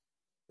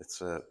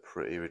It's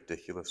pretty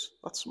ridiculous.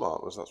 That's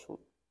smart. Was that from?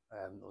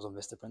 It was on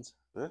Vistaprint.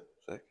 Yeah,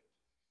 sick.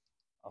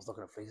 I was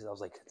looking at fleeces. I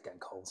was like, it's getting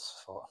cold.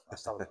 So I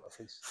started looking at a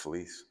fleece.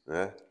 Fleece.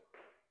 Yeah.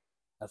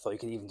 I thought you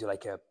could even do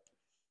like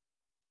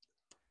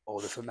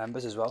order for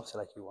members as well. So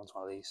like, who wants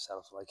one of these?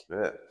 Sell for like.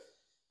 Yeah.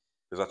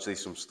 There's actually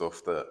some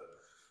stuff that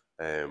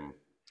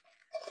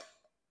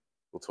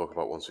we'll talk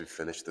about once we've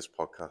finished this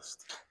podcast.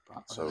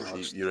 So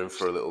you're in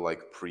for a little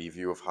like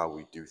preview of how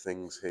we do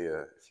things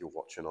here. If you're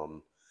watching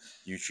on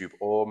YouTube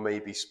or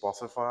maybe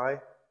Spotify,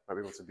 might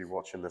be able to be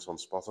watching this on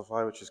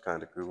Spotify, which is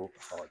kind of cool. I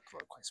thought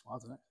quite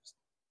smart, isn't it?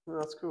 Yeah,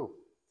 that's cool.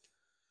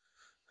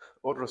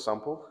 Order a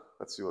sample.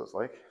 Let's see what it's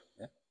like.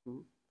 Yeah.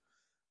 Mm-hmm.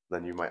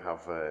 Then you might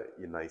have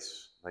your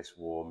nice,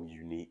 warm,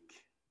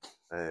 unique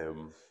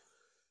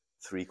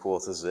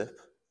 3/4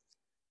 zip.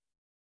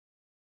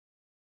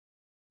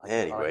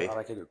 Anyway, I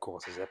like a good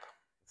quarter zip.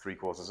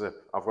 3/4 zip.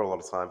 I've got a lot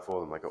of time for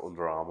them, like an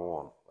Under Armour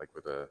one, like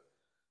with a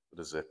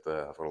zip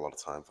there. I've got a lot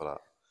of time for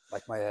that.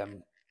 Like my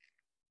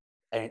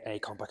any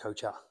comp I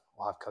coach at,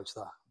 or I've coached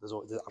that.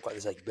 I've got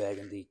this like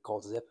burgundy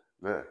quarter zip.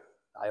 Yeah.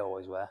 I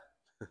always wear.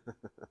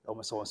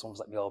 Almost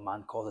like my old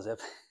man quarter zip.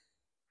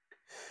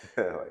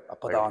 Like, I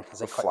put that on.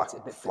 It's a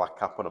flat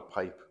cap on a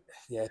pipe.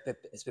 Yeah,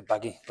 it's a bit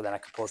baggy, but then I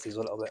can pull these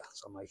a little bit.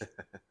 So I'm like,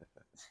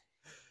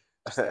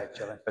 just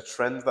chilling. A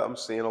trend that I'm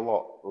seeing a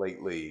lot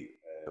lately,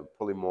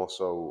 probably more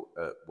so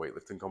at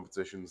weightlifting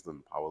competitions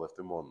than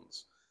powerlifting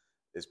ones,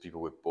 is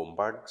people with bum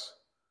bags.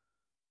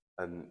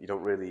 And you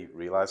don't really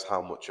realize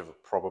how much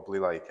of probably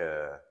like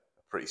a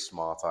pretty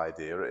smart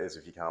idea it is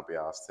if you can't be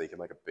asked taking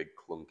like a big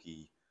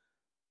clunky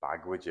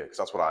bag with you. Because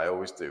that's what I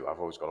always do. I've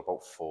always got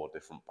about 4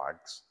 different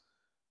bags.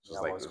 So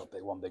I've always got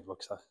one big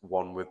rucksack.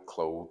 One with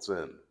clothes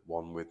in,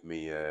 one with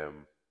me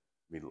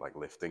like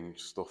lifting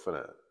stuff in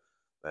it,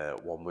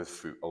 one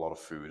with a lot of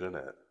food in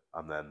it,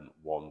 and then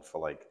one for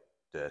like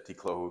dirty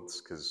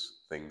clothes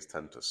because things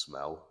tend to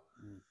smell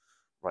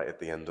right at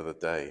the end of the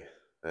day.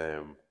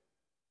 So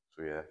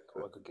yeah,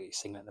 I could get you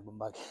singlet in the bum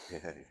bag.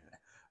 Yeah.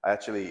 I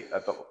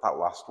got that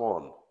last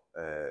one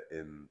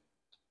in,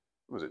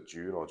 was it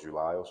June or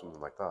July or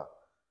something like that?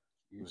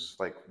 It was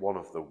like one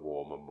of the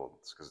warmer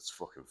months because it's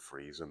fucking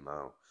freezing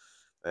now.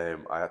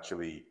 I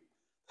actually,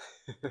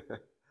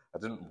 I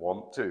didn't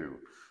want to,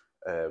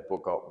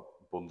 but got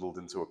bundled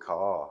into a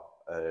car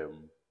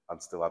and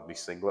still had my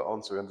singlet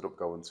on. So we ended up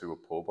going to a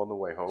pub on the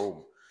way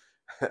home,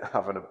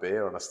 having a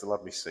beer, and I still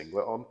had my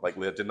singlet on. Like,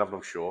 I didn't have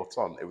no shorts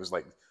on. It was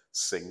like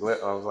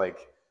singlet. And I was like,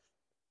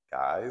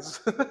 guys.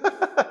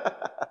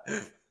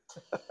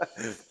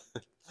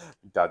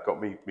 Dad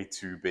got me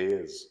 2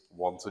 beers,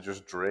 one to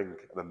just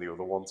drink, and then the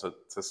other one to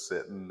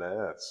sit and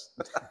nurse.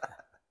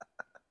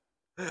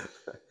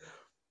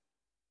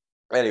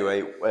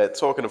 Anyway,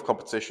 talking of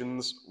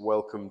competitions,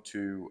 welcome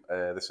to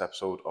this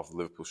episode of the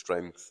Liverpool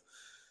Strength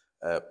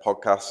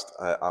podcast.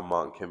 I'm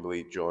Martin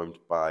Kimberley, joined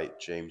by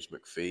James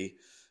McPhee,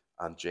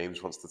 and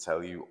James wants to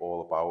tell you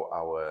all about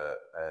our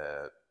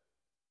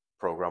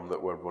program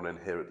that we're running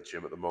here at the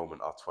gym at the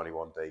moment, our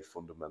 21-day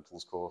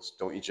fundamentals course.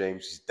 Don't you,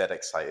 James? He's dead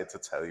excited to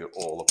tell you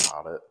all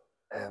about it.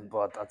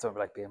 But I don't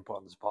like being put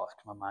on the spot.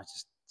 My mind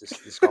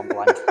just gone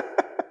blank.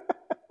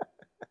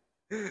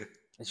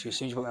 As soon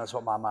as you put me on the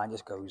spot, my mind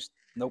just goes,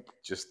 nope.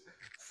 Just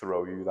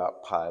throw you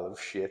that pile of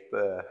shit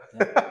there.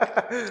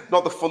 Yeah.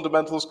 Not the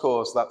fundamentals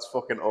course. That's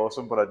fucking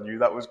awesome. But I knew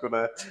that was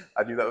gonna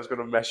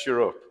mess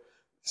you up.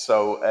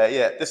 So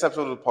this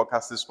episode of the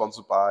podcast is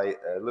sponsored by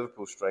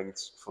Liverpool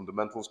Strength's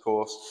fundamentals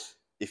course.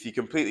 If you're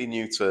completely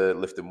new to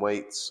lifting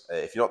weights,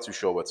 if you're not too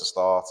sure where to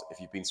start, if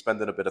you've been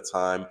spending a bit of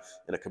time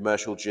in a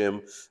commercial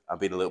gym and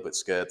been a little bit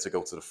scared to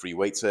go to the free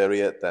weights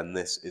area, then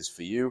this is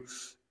for you.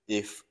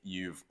 If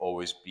you've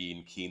always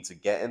been keen to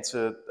get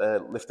into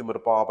lifting with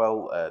a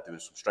barbell, doing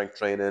some strength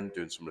training,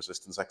 doing some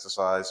resistance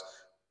exercise,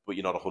 but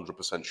you're not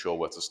 100% sure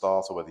where to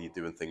start or whether you're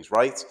doing things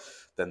right,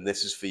 then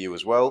this is for you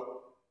as well.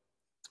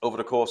 Over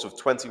the course of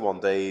 21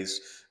 days,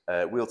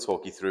 we'll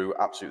talk you through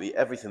absolutely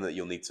everything that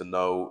you'll need to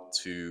know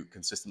to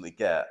consistently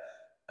get,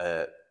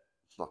 to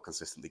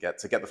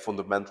get the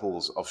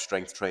fundamentals of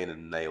strength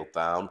training nailed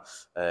down,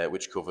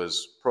 which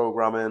covers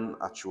programming,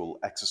 actual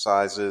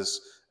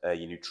exercises,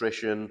 your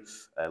nutrition,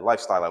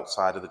 lifestyle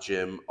outside of the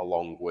gym,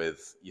 along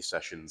with your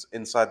sessions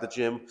inside the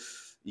gym.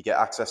 You get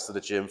access to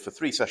the gym for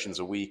 3 sessions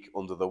a week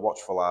under the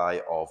watchful eye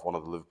of one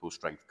of the Liverpool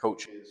Strength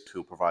coaches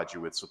who'll provide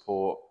you with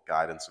support,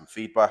 guidance and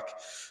feedback.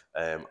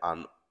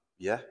 And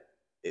yeah,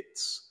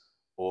 it's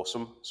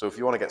awesome. So if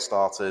you want to get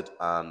started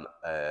and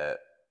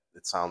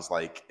it sounds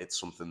like it's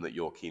something that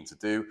you're keen to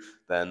do,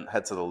 then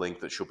head to the link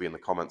that should be in the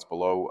comments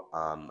below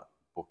and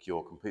book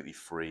your completely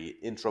free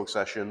intro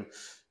session.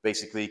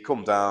 Basically,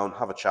 come down,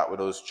 have a chat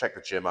with us, check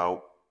the gym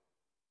out,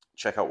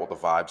 check out what the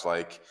vibe's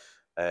like.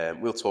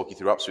 We'll talk you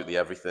through absolutely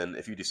everything.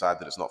 If you decide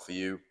that it's not for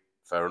you,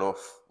 fair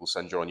enough, we'll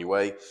send you on your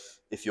way.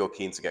 If you're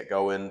keen to get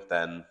going,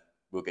 then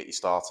we'll get you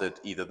started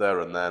either there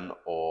and then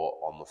or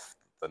on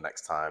the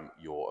next time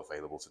you're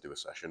available to do a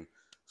session.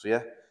 So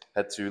yeah,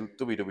 head to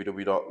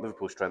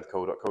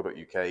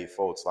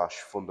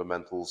www.liverpoolstrengthco.co.uk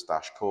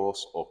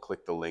 /fundamentals-course or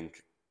click the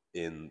link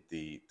in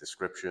the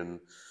description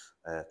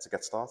to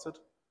get started.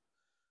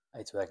 I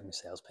need to work on my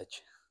sales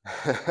pitch.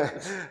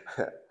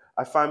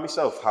 I find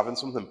myself having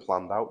something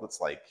planned out that's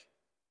like,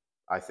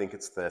 I think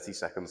it's 30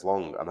 seconds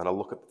long, and then I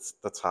look at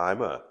the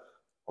timer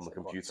on the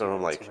computer and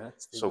I'm like, 2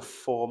 minutes, so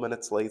 4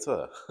 minutes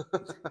later,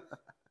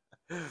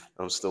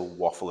 I'm still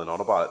waffling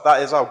on about it.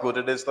 That is how good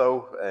it is,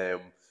 though.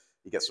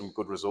 You get some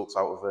good results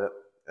out of it.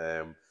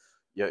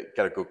 You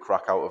get a good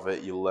crack out of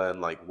it. You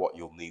learn like what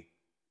you'll need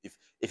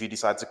if you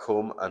decide to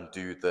come and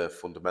do the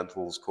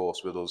fundamentals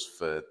course with us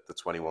for the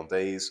 21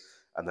 days,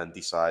 and then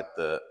decide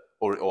that,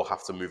 or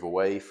have to move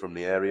away from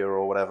the area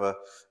or whatever,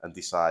 and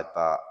decide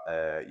that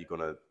you're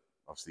gonna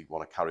obviously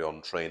want to carry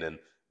on training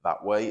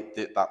that way.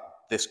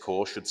 This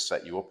course should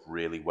set you up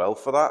really well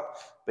for that.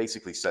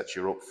 Basically sets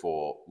you up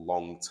for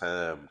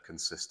long-term,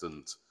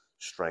 consistent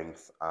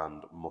strength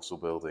and muscle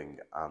building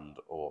and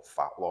or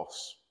fat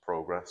loss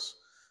progress.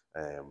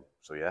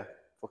 So yeah,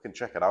 fucking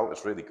check it out.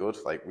 It's really good.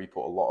 Like, we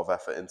put a lot of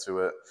effort into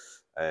it.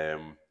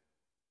 And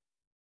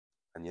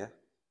yeah.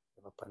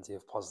 We've had plenty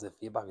of positive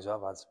feedback as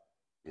well. I've had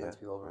plenty of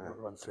people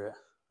run through it.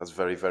 That's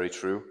very, very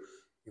true.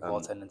 We've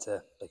all tended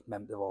to, like,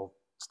 they've all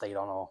stayed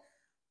on or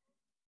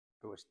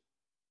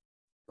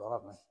well,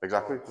 haven't we?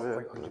 Exactly.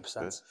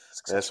 100%.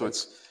 Yeah, so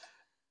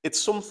it's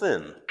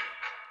something,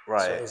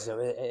 right? So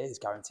it is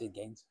guaranteed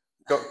gains.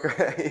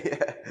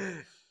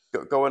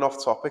 Going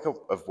off topic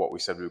of what we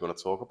said we were going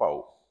to talk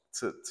about,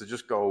 to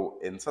just go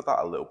into that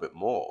a little bit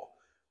more.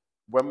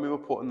 When we were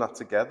putting that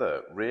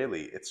together,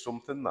 really, it's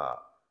something that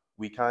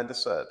we kind of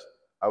said,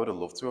 I would have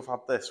loved to have had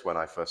this when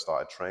I first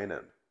started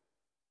training,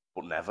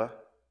 but never.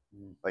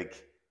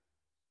 Like,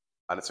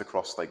 and it's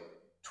across like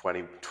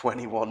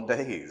 21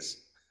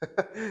 days.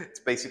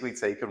 It's basically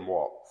taken,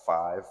 what,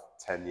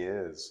 5-10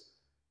 years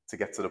to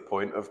get to the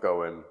point of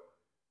going,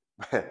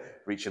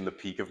 reaching the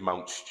peak of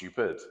Mount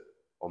Stupid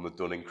on the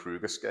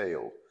Dunning-Kruger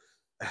scale.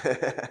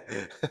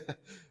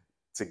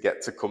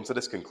 to come to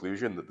this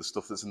conclusion that the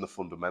stuff that's in the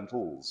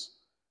fundamentals,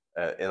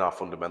 in our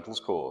fundamentals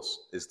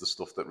course, is the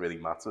stuff that really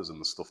matters and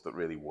the stuff that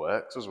really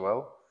works as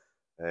well.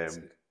 There's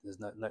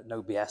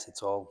no BS.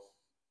 It's all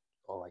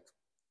like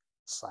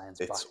science.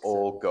 It's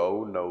all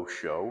go, no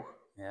show.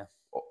 Yeah.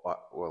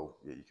 Well,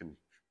 yeah, you can,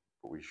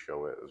 but we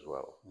show it as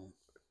well. Yeah.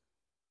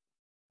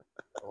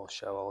 All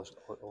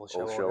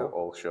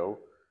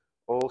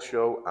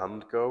show,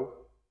 and go.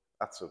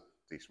 That's a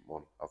decent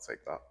one. I'll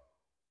take that.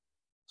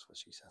 That's what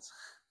she says.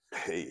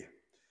 Hey.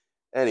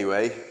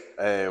 Anyway,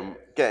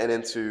 getting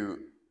into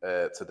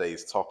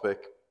today's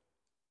topic.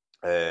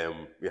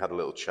 We had a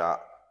little chat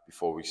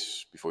before we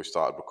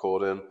started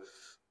recording.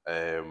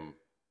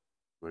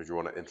 Would you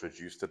want to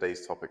introduce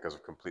today's topic, as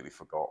I've completely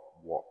forgot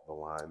what the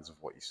lines of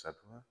what you said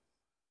were?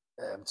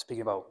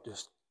 Speaking about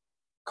just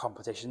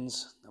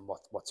competitions and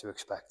what to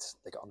expect,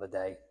 like, on the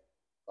day,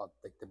 like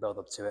the build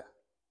up to it.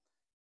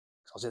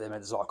 Obviously,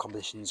 there's a lot of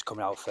competitions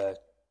coming out for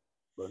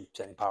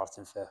representing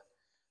Powerlifting for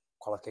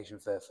qualification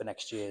for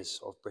next year's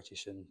sort of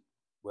British and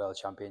World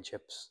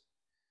Championships.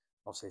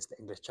 Obviously, it's the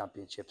English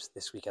Championships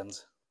this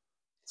weekend.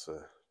 It's a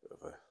bit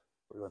of a...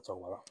 What do you want to talk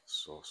about that?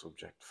 Sore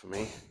subject for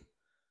me.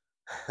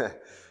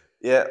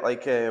 Yeah,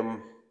 like, so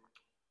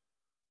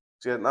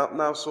yeah,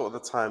 now sort of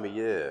the time of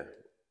year,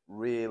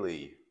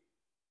 really,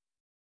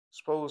 I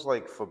suppose,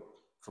 like, for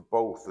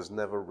both, there's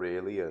never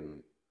really a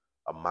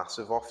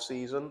massive off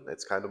season.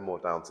 It's kind of more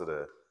down to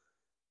the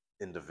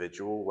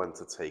individual when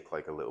to take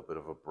like a little bit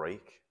of a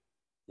break.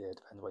 Yeah, it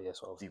depends what your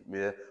sort of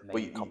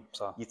main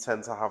comps are. You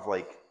tend to have,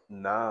 like,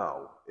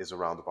 now is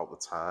around about the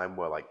time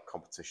where like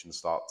competitions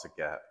start to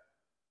get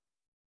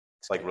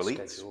like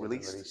released.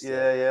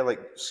 Yeah,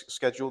 like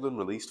scheduled and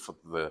released for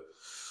the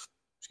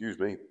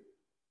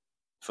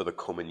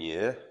coming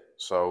year.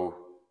 So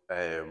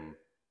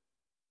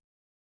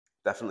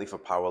definitely for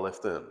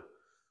powerlifting,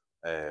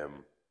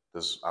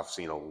 I've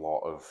seen a lot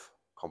of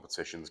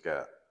competitions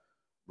get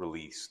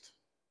released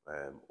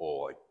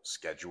or like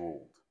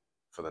scheduled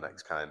for the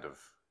next kind of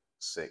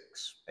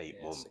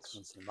 6-8 months. 6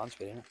 months in advance,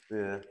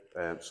 really.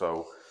 Yeah.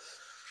 So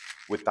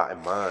with that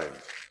in mind,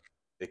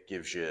 it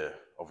gives you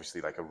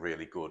obviously like a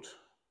really good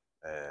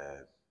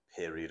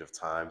period of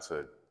time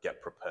to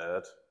get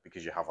prepared,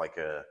 because you have like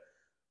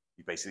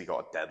you basically got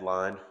a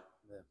deadline.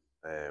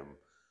 Yeah.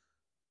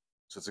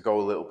 So to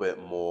go a little bit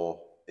more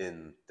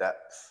in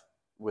depth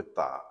with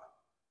that,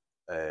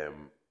 I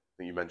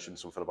think you mentioned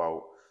something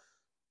about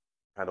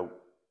kind of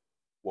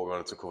what we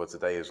wanted to cover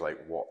today is like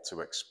what to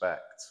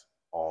expect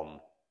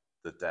on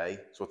the day.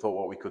 So I thought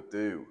what we could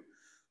do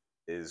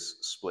is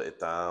split it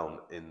down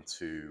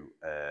into,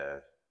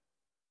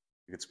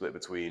 you could split it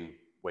between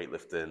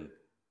weightlifting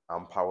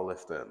and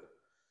powerlifting,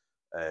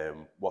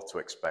 what to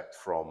expect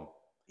from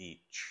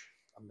each.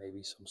 And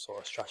maybe some sort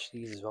of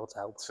strategies as well to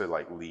help. To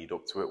like lead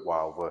up to it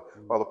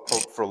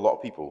for a lot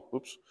of people,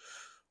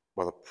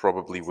 well, there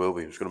probably will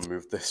be. I'm just going to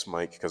move this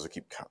mic because I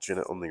keep catching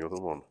it on the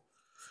other one.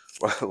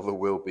 Well, there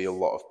will be a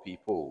lot of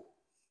people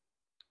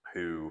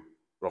who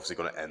are obviously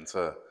going to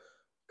enter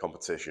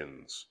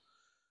competitions.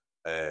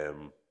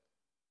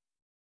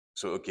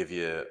 So it'll give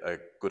you a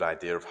good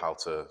idea of how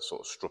to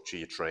sort of structure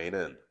your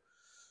training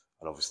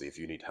And obviously, if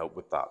you need help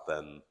with that,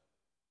 then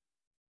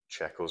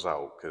check us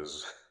out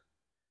because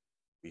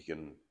we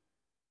can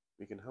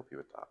help you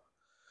with that.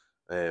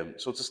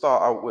 So to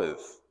start out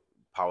with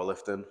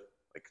powerlifting,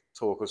 like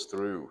talk us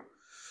through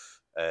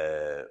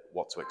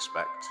what to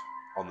expect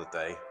on the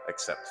day,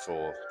 except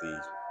for the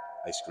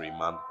ice cream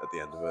man at the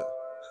end of it.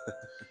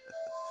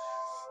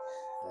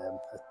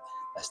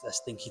 A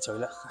stinky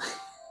toilet. I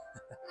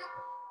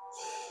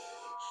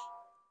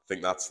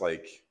think that's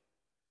like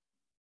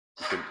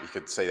you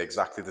could say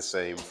exactly the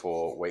same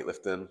for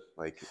weightlifting.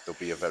 Like there'll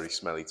be a very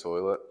smelly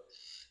toilet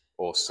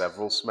or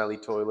several smelly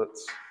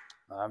toilets.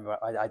 I remember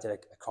I did a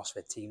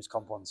CrossFit teams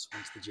comp once to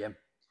the gym.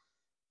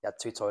 They had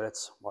 2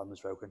 toilets, one was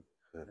broken.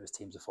 It was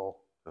teams of 4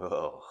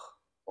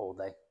 all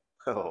day.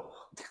 Oh.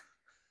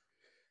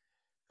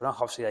 But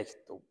obviously, like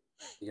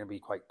you're gonna be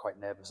quite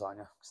nervous, aren't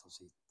you? Because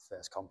obviously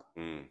first comp.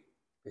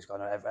 Because I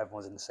know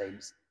everyone's in the same,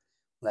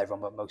 not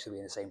everyone, but most will be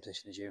in the same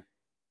position as you.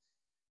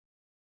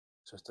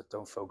 So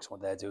don't focus on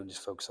what they're doing,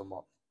 just focus on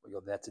what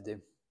you're there to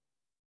do.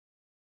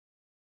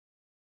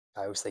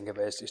 I always think of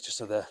it as it's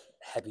just another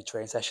heavy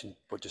training session,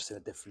 but just in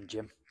a different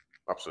gym.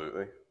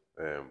 Absolutely.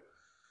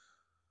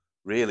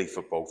 Really,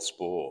 for both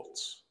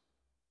sports,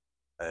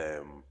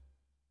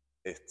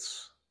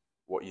 it's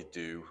what you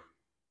do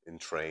in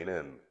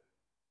training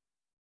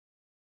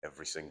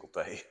every single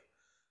day.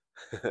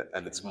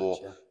 And it's more,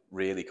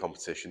 really,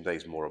 competition day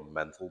is more a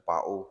mental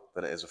battle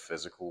than it is a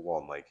physical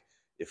one. Like,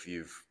 if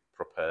you've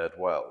prepared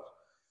well,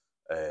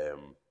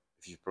 and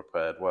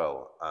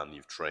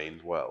you've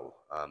trained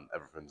well and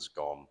everything's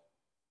gone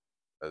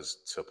as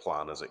to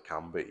plan as it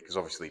can be, because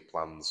obviously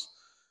plans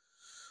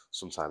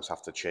sometimes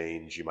have to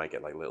change. You might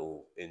get like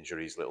little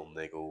injuries, little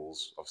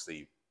niggles.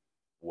 Obviously,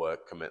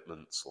 work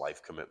commitments,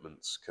 life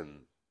commitments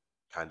can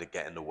kind of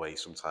get in the way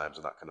sometimes,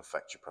 and that can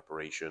affect your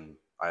preparation.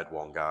 I had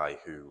one guy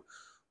who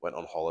went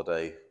on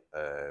holiday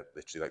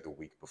literally like the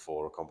week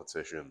before a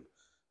competition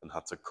and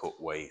had to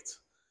cut weight,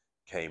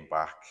 came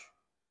back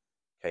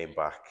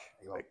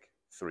like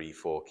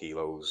 3-4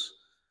 kilos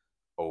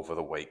over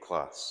the weight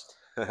class.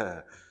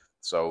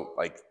 So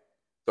like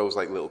those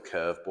like little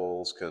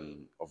curveballs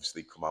can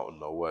obviously come out of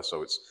nowhere.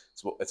 So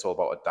it's all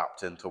about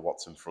adapting to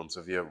what's in front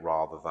of you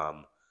rather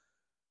than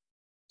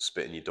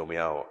spitting your dummy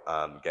out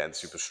and getting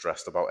super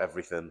stressed about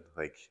everything.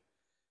 Like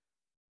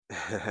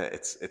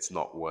it's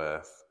not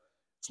worth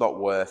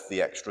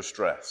the extra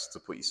stress to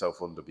put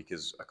yourself under,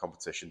 because a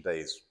competition day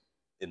is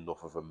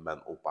enough of a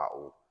mental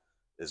battle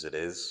as it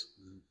is.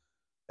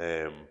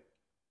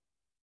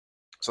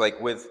 So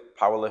like with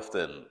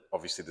powerlifting,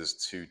 obviously there's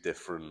two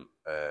different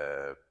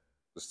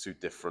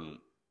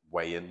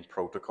weigh-in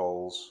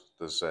protocols.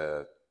 There's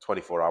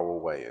 24-hour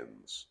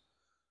weigh-ins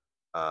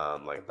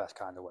and like the best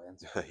kind of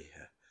weigh-ins.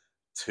 Yeah,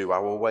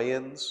 2-hour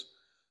weigh-ins.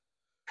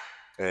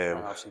 And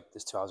obviously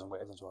there's 2 hours in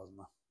weigh-ins as well, isn't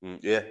there?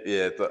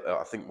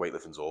 I think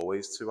weightlifting's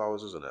always 2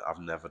 hours, isn't it? I've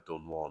never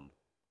done one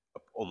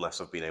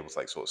unless I've been able to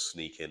like sort of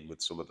sneak in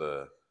with some of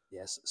the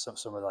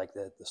some of like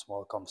the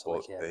smaller comps.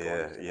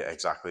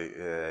 Exactly.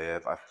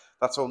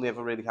 That's only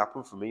ever really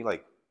happened for me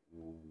like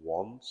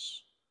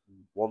once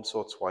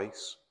or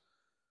twice.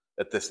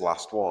 At this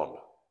last one,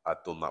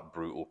 I'd done that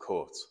brutal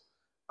cut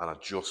and I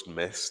just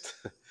missed.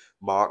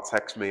 Mark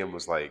texted me and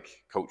was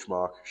like, Coach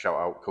Mark, shout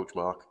out Coach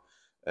Mark.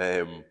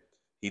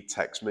 He'd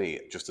text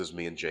me just as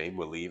me and Jane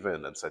were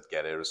leaving and said,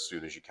 get here as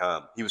soon as you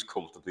can. He was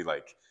comfortably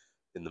like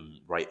in the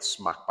right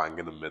smack bang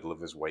in the middle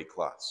of his weight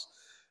class.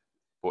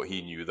 But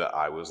he knew that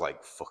I was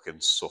like fucking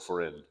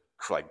suffering,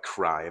 like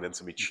crying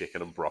into me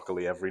chicken and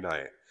broccoli every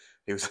night.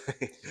 He was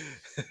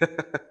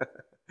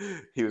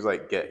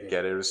like, get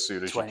here as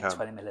soon as you can.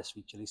 20 minutes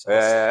sweet chili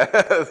sauce.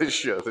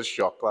 The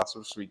shot glass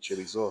of sweet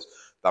chili sauce.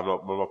 I'm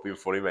not being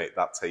funny, mate.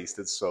 That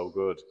tasted so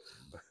good.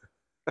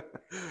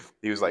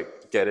 He was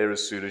like, get here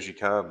as soon as you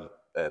can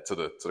to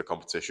the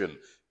competition,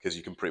 because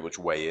you can pretty much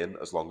weigh in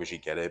as long as you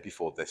get here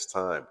before this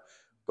time.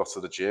 Got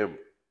to the gym,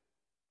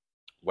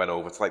 went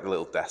over to like the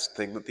little desk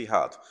thing that they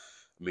had.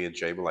 Me and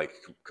Jay were like,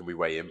 can we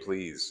weigh in,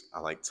 please?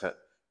 And like,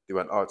 they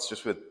went, oh, it's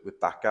just with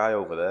that guy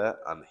over there.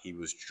 And he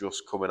was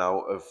just coming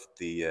out of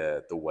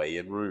the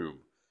weigh-in room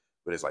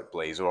with his like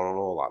blazer on and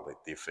all that,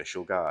 like the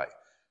official guy,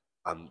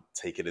 and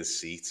taking his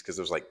seat because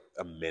there was like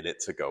a minute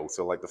to go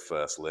till like the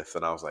first lift.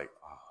 And I was like,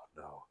 oh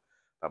no,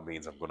 that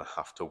means I'm going to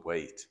have to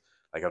wait.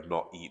 Like I've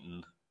not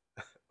eaten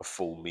a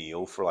full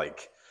meal for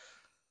like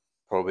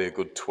probably a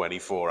good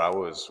 24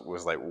 hours,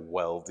 was like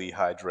well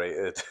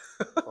dehydrated.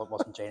 Well,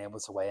 wasn't Jane able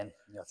to weigh in?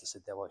 You had to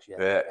sit there while she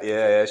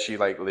yeah. She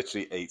like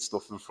literally ate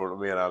stuff in front of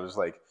me, and I was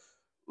like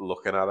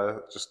looking at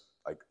her, just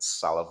like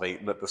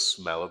salivating at the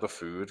smell of the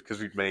food,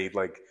 because we'd made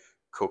like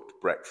cooked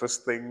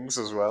breakfast things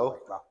as well.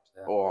 Like wraps,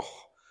 yeah. Oh,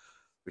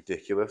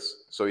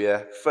 ridiculous. So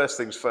yeah, first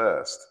things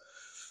first.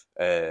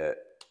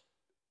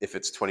 If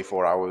it's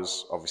 24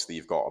 hours, obviously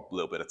you've got a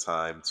little bit of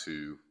time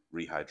to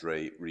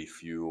rehydrate,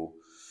 refuel.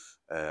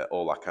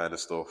 All that kind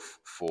of stuff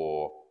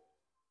for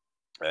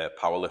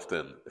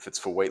powerlifting. If it's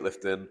for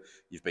weightlifting,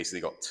 you've basically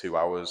got 2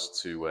 hours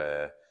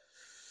to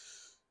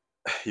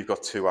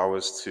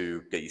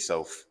get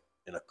yourself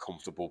in a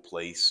comfortable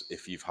place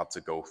if you've had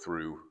to go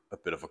through a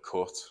bit of a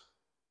cut,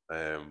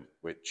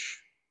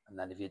 which And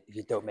then if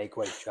you don't make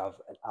weight, you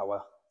have an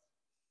hour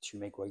to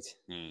make weight.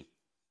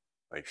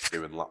 like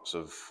doing laps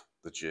of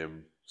the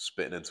gym,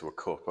 spitting into a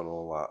cup and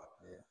all that.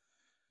 Yeah,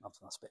 I've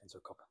done that spit into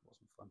a cup. It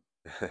wasn't fun.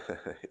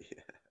 Yeah.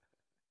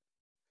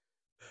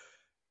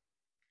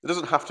 It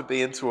doesn't have to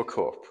be into a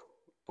cup,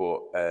 but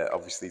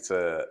obviously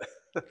to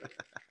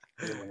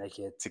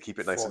to keep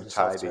it nice and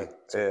tidy.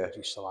 To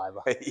produce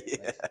saliva.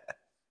 Yeah.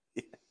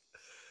 Yeah.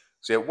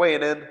 So yeah,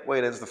 weighing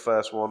in's the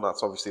first one.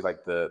 That's obviously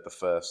like the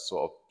first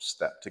sort of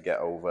step to get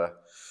over.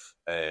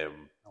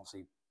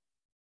 Obviously,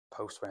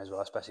 post weigh as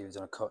well, especially if you've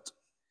done a cut.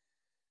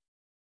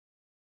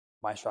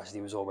 My strategy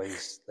was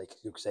always like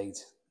Lucozade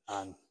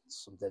and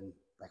something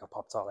like a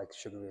Pop-Tart, like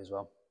sugary as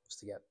well,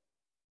 just to get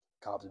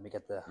carbs and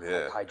get the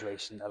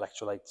hydration,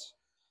 electrolytes.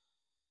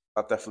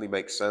 That definitely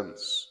makes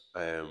sense.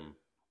 And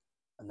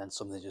then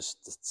something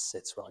just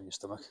sits right on your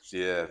stomach.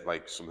 Yeah,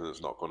 like something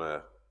that's not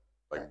gonna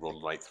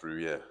run right through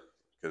you,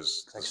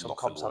 because like some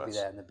comps will be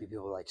there and there'll be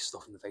people like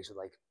stuffing the face with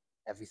like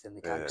everything they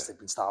can because they've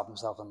been starving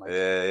themselves. And like,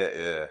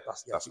 yeah.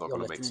 That's not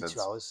gonna make sense.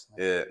 2 hours.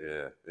 Like,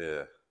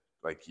 yeah.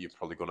 Like you're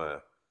probably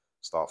gonna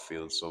start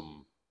feeling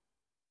some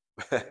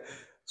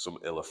some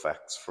ill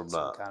effects from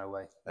that kind of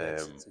way.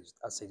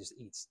 I'd say just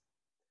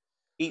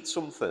eat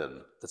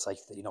something that's like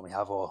that you normally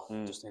have, or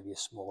just maybe a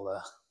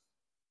smaller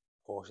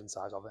portion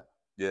size of it.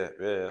 Yeah,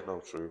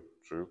 no, true.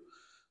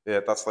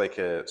 Yeah, that's like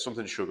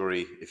something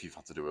sugary if you've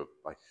had to do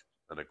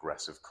an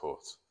aggressive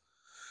cut.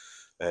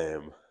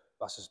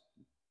 That's just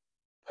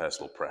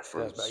personal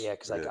preference. But yeah,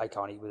 because I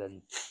can't eat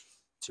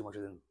too much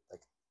within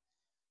like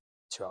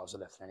 2 hours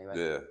of lifting anyway.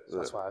 Yeah, so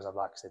that's why I always have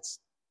that, because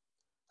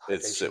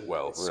it's sit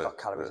well. It's got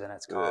calories in it.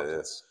 It's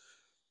carbs.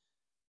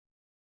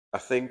 I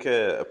think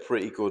a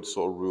pretty good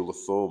sort of rule of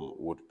thumb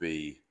would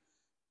be,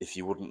 if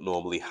you wouldn't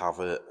normally have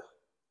it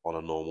on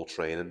a normal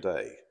training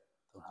day,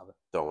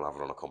 don't have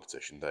it on a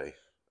competition day.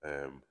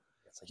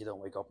 It's like you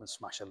don't wake up and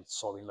smash a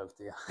saurine loaf,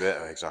 do you?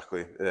 Yeah,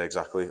 exactly.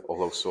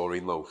 Although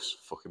saurine loaf's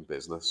fucking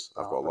business.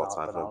 I've got a lot of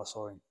time for them.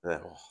 Saurine. Yeah,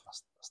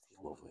 that's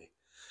lovely.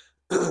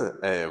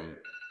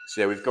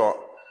 So yeah, we've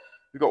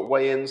got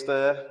weigh-ins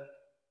there,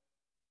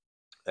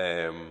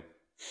 and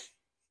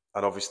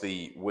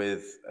obviously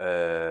with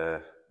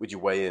your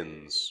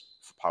weigh-ins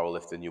for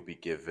powerlifting, you'll be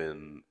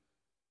given.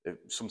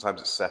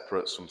 Sometimes it's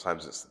separate,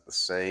 sometimes it's the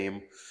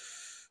same.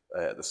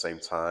 At the same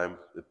time,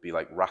 it'd be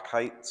like rack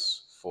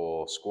heights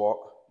for squat.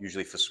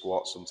 Usually for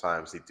squat,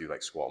 sometimes they do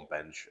like squat and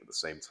bench at the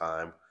same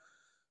time.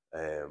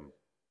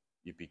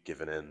 You'd be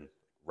given in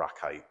rack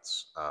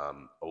heights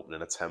and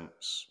opening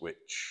attempts,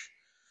 which,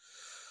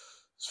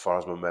 as far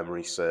as my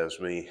memory serves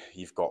me,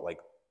 you've got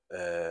like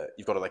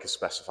a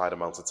specified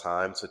amount of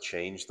time to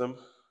change them.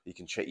 You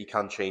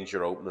can change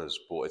your openers,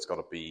 but it's got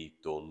to be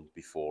done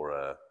before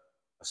a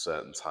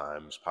certain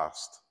time's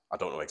passed. I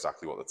don't know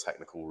exactly what the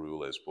technical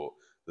rule is, but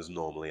there's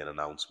normally an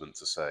announcement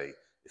to say,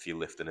 if you're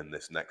lifting in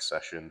this next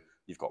session,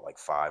 you've got like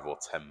 5 or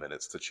 10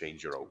 minutes to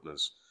change your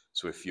openers.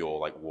 So if your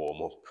like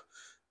warm up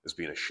has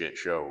been a shit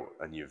show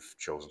and you've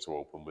chosen to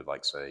open with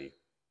like, say,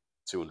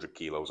 200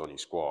 kilos on your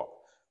squat,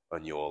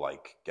 and you're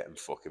like getting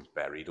fucking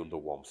buried under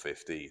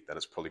 150, then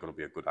it's probably going to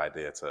be a good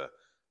idea to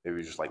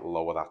maybe just like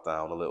lower that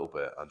down a little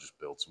bit and just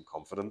build some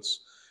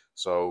confidence.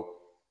 So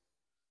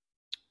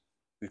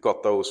we've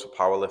got those for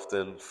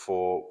powerlifting.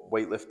 For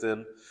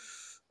weightlifting,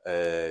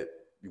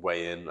 you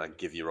weigh in and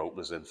give your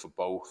openers in for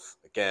both.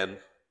 Again,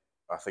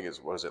 I think it's,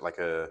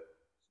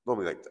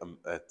 normally like,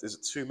 is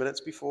it 2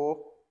 minutes before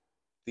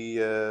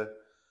the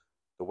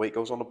weight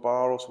goes on the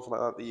bar or something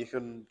like that you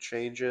can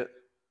change it?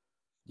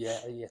 Yeah,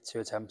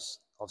 2 attempts.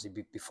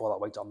 Obviously, before that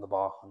weight on the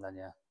bar, and then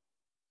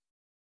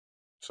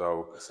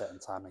so at a certain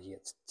time, you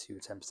get 2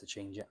 attempts to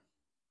change it.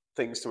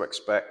 Things to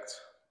expect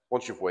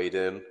once you've weighed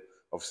in.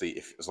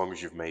 Obviously, as long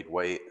as you've made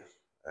weight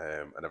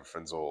and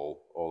everything's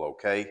all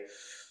okay,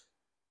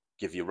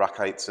 give your rack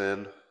heights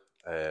in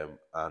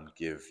and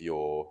give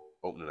your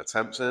opening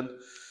attempts in.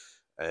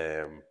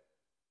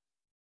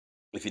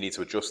 If you need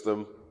to adjust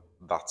them,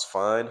 that's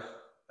fine.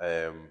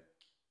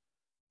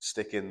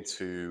 Sticking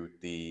to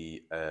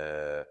the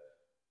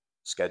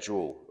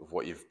schedule of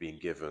what you've been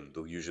given.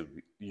 There'll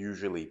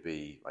usually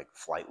be like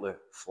flight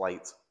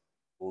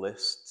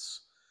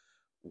lists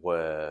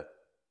where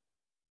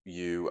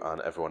you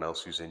and everyone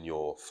else who's in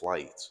your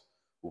flight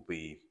will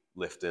be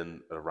lifting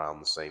at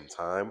around the same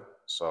time.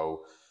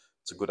 So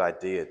it's a good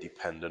idea,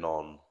 depending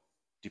on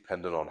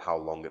how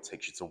long it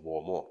takes you to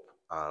warm up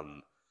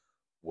and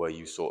where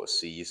you sort of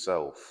see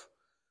yourself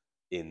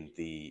in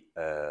the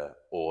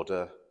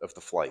order of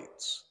the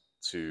flights,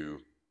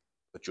 to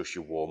adjust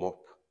your warm up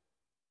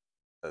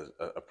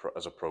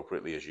as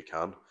appropriately as you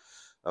can.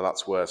 And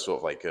that's where sort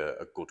of like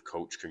a good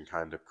coach can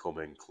kind of come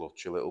in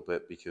clutch a little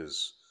bit,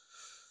 because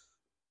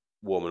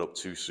warming up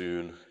too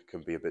soon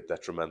can be a bit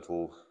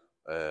detrimental.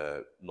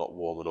 Not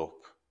warming up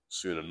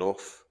soon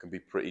enough can be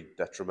pretty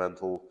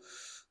detrimental.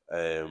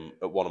 At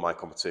one of my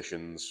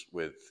competitions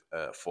with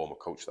a former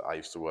coach that I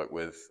used to work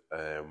with,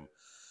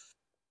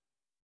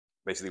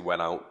 basically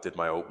went out, did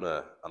my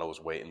opener, and I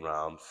was waiting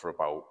around for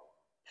about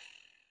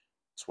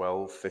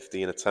 12,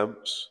 15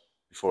 attempts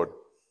before it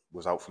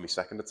was out for my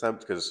second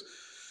attempt, because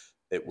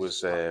it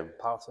was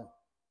Powerlifting.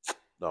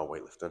 no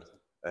weightlifting.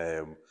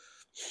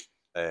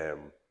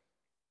 And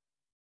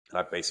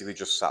I basically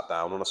just sat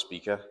down on a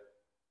speaker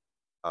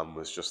and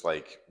was just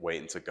like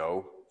waiting to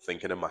go,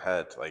 thinking in my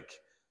head like,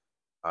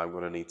 I'm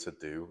gonna need to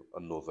do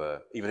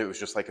another, even if it was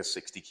just like a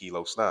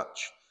 60-kilo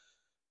snatch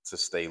to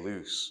stay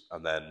loose.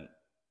 And then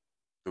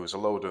there was a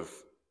load of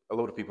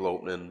people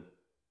opening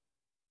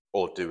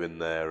or doing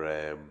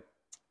their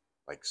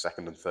like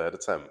second and third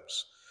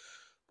attempts,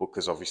 but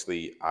because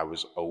obviously I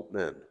was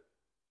opening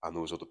and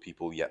there was other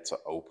people yet to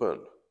open,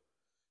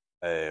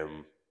 there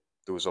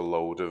was a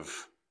load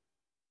of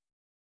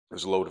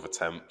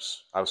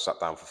attempts. I was sat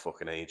down for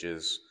fucking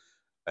ages,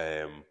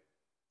 and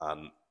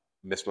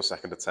missed my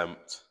second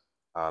attempt,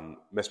 and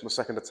missed my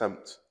second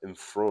attempt in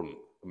front,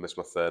 and missed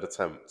my third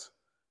attempt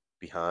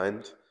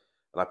behind.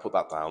 And I put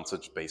that down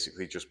to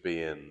basically just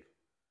being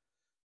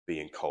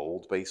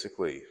cold,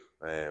 basically.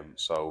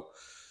 So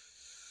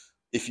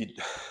if you,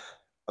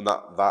 and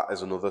that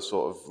is another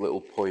sort of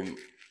little point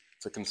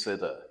to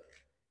consider.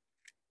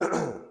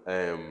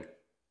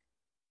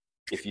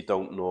 If you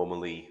don't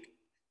normally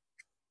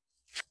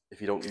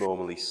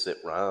sit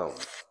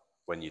round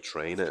when you're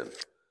training,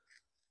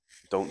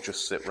 don't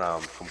just sit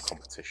round come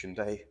competition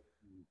day.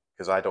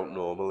 Because I don't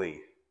normally,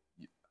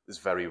 it's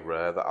very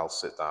rare that I'll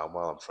sit down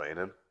while I'm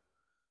training.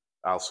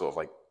 I'll sort of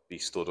like be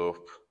stood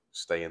up,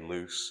 staying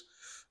loose,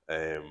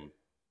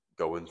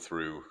 going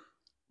through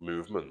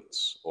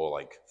movements, or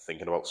like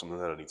thinking about something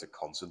that I need to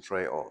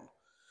concentrate on,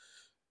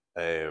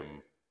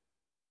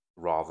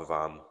 rather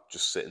than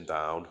just sitting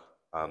down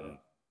and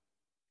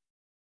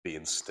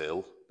being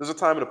still. There's a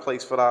time and a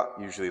place for that,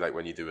 usually like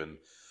when you're doing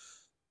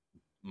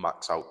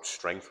max out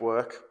strength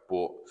work.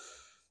 But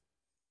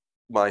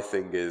my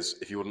thing is,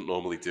 if you wouldn't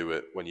normally do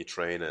it when you're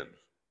training, it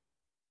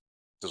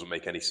doesn't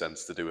make any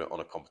sense to do it on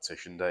a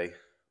competition day.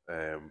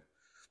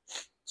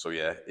 So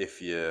yeah,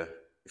 if you're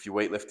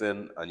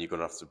weightlifting and you're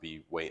gonna have to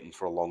be waiting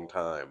for a long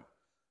time,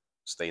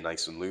 stay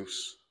nice and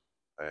loose.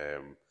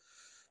 In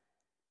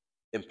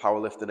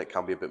powerlifting, it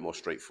can be a bit more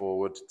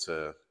straightforward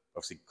to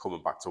obviously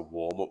coming back to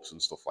warm-ups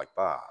and stuff like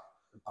that.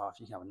 If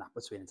you can have a nap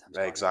between attempts.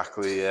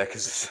 Exactly, yeah,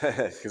 because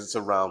it's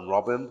a round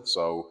robin.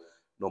 So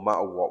no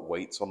matter what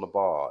weight's on the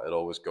bar, it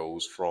always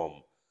goes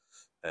from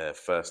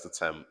first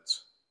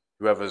attempt.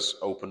 Whoever's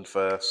opened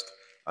first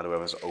and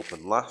whoever's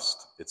opened last,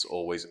 it's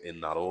always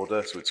in that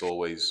order. So it's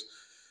always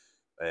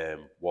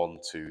 1,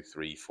 2,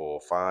 3,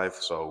 4, 5.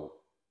 So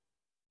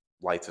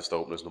lightest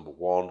opener's number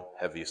 1,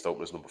 heaviest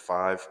opener's number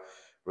 5.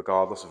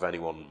 Regardless if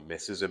anyone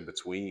misses in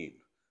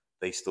between,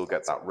 they still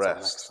get that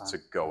rest to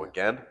go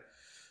again.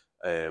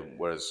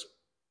 Whereas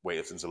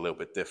weightlifting's a little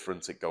bit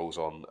different. It goes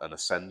on an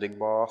ascending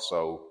bar.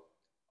 So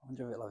I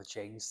wonder if it'll have a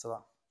change to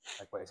that.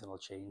 Like weightlifting will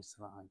change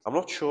to that. I'm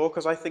not sure,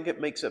 because I think it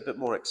makes it a bit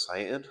more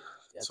exciting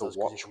to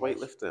watch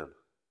weightlifting.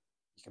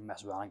 You can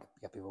mess around and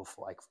get people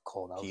like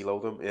called out. Kilo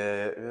them,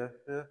 yeah.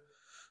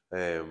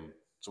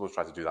 Someone's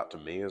tried to do that to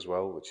me as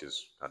well, which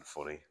is kind of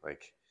funny.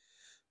 Like,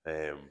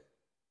 that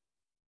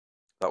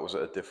was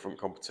at a different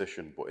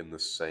competition, but in the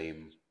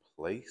same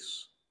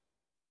place.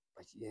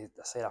 Like, yeah,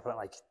 I say that, but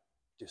like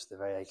just the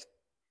very like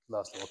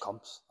last little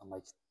comps. I'm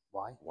like,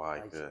 why? Why?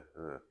 Like,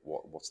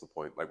 what's the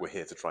point? Like, we're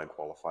here to try and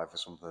qualify for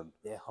something.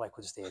 Yeah, like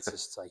we're just here to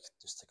to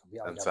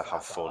compete and to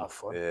have fun.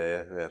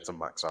 Yeah, to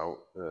max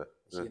out. What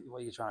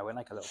are you trying to win?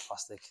 Like a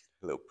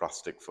little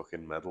plastic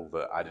fucking medal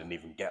that I didn't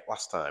even get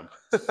last time.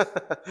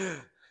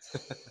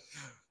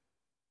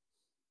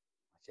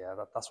 Yeah,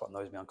 that's what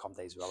annoys me on comp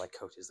days as well. Like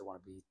coaches that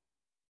want to be.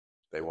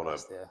 They want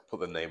to put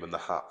their name in the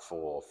hat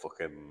for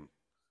fucking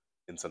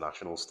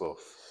international stuff.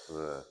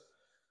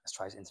 Let's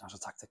try international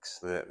tactics.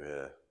 Yeah.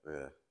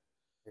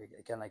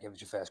 Again, like if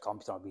it's your first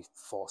comp, you don't want to be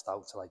forced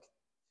out to like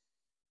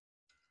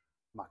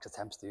max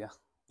attempts, do you?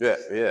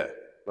 Yeah.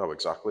 No,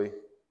 exactly.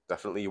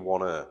 Definitely, you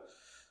wanna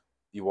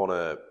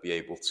be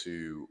able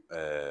to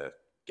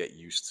get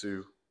used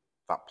to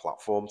that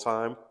platform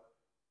time.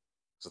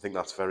 So I think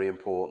that's very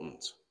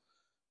important.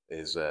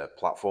 Is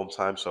platform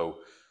time.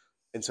 So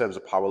in terms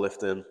of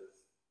powerlifting,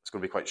 it's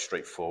going to be quite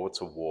straightforward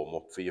to warm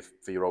up for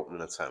your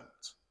opening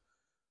attempt.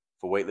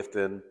 For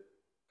weightlifting,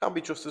 can be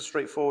just as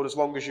straightforward as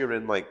long as you're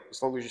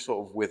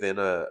sort of within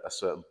a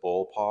certain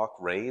ballpark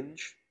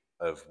range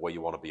of where you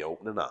want to be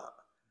opening at.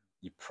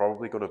 You're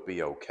probably going to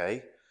be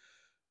okay.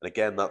 And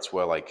again, that's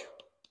where like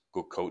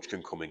good coach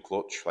can come in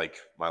clutch.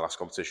 Like my last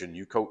competition,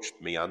 you coached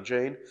me and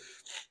Jane,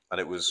 and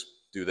it was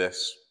do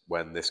this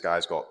when this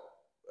guy's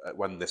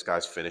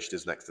finished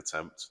his next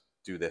attempt.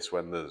 Do this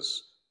when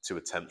there's 2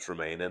 attempts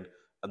remaining.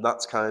 And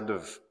that's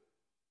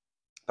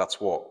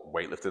what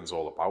weightlifting's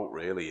all about,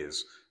 really,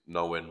 is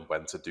knowing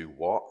when to do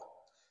what.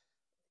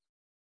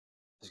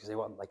 Because they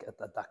want like at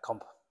that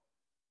comp,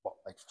 what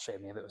like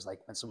frustrated me a bit was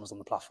like when someone was on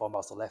the platform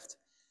whilst I left,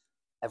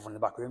 everyone in the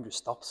back room just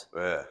stopped.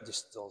 Yeah.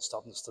 Just all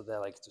stopped and stood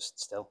there like just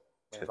still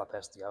waiting for that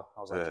person to go.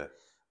 I was like,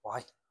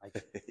 why? Like,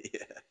 Yeah.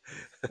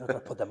 you're not going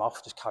to put them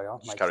off. Just carry on.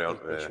 Just Like, carry on.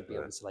 they Yeah, should be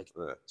yeah, able to like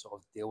yeah, sort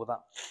of deal with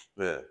that.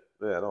 yeah,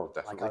 yeah. No, Like,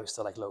 definitely. I was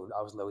still like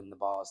I was loading the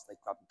bars,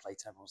 like grabbing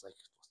playtime. I was like,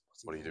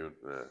 what's he What are you doing?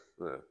 doing?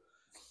 Yeah, yeah.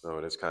 No,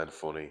 it is kind of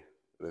funny.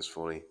 It is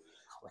funny.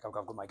 Like I've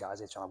got my guys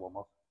here trying to warm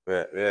up.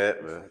 Yeah, yeah,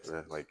 yeah, Like,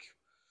 yeah. Like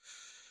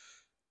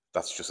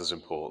that's just as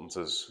important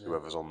as yeah.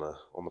 whoever's on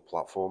the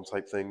platform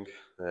type thing.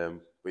 But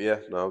yeah,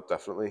 no,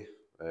 definitely.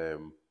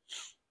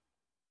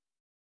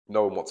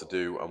 Knowing what to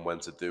do and when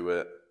to do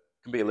it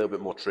can be a little bit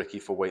more tricky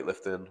for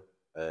weightlifting.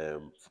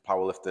 For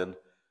powerlifting,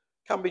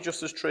 can be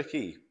just as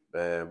tricky,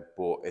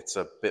 but it's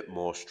a bit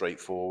more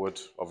straightforward.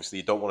 Obviously,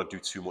 you don't want to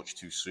do too much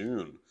too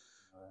soon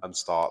and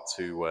start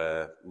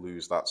to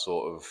lose that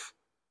sort of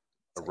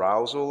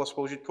arousal, I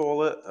suppose you'd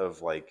call it,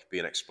 of like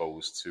being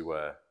exposed to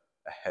a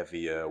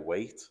heavier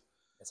weight.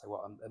 It's like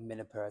what a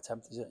minute per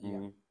attempt, is it?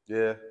 Yeah.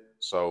 Yeah.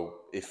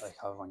 So if Like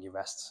however long you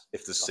rest.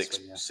 there's That's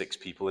when, yeah. six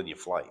people in your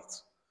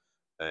flight,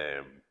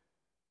 and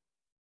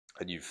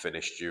you've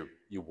finished your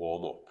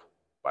warm up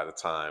by the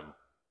time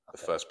the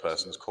first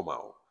person's come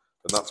out,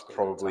 then that's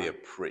probably a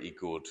pretty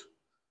good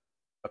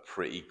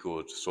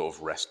sort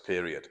of rest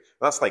period.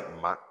 That's like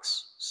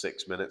max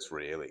 6 minutes,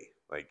 really.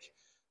 Like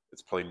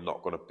it's probably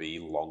not going to be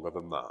longer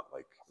than that.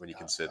 Like when you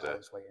consider, I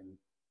was waiting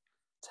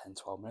 10,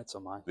 12 minutes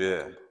on mine.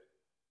 yeah.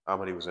 How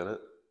many was in it?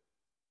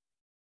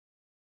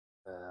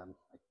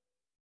 Like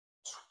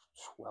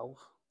 12.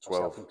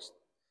 12.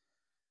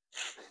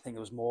 I think it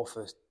was more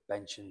for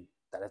bench and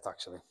deadlift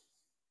actually.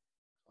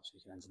 So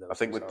you can enter those. I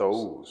think with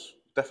those,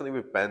 definitely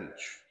with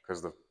bench,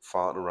 because they're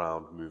farting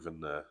around moving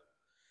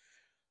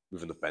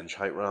the bench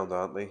height around,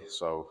 aren't they?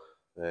 So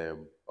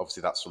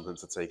obviously that's something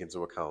to take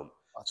into account.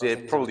 So yeah,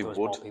 probably would.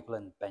 More people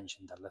in bench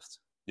and deadlift.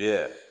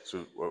 Yeah,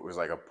 so it was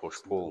like a push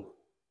pull.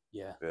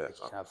 Yeah, yeah.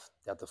 Like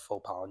they had the full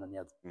power, and then you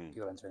had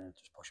people entering and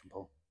just push and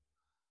pull.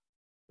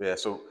 Yeah,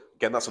 so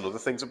again, that's another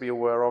thing to be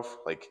aware of.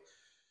 Like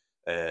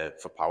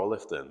for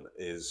powerlifting,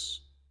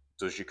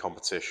 does your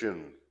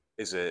competition,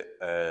 is it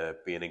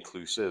being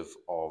inclusive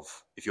of,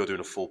 if you're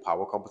doing a full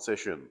power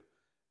competition,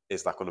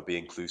 is that going to be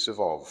inclusive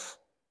of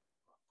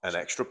an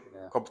extra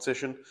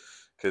competition?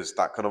 Because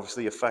that can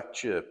obviously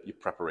affect your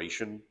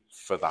preparation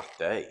for that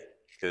day.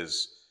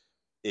 Because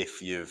if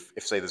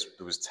say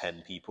there was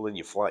 10 people in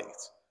your flight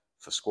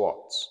for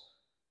squats,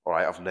 all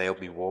right, I've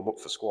nailed me warm up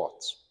for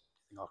squats.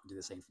 I think I can do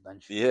the same for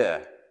bench.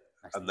 Yeah.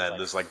 And then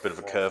there's like a bit of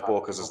a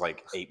curveball because there's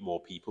like 8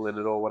 more people in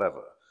it or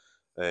whatever.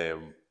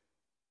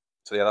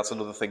 So yeah, that's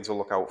another thing to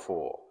look out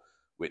for,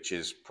 which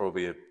is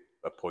probably a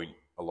point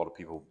a lot of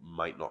people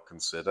might not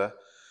consider.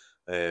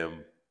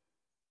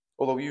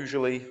 Although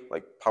usually,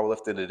 like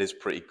powerlifting, it is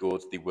pretty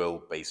good.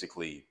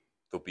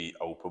 They'll be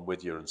open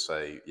with you and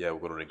say, yeah, we're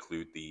going to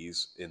include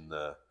these in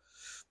the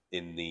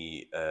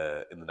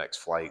next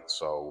flight,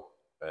 so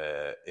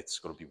it's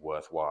going to be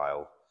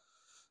worthwhile.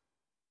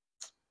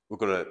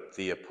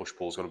 The push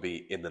pull is going to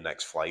be in the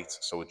next flight,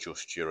 so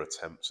adjust your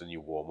attempts and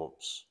your warm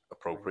ups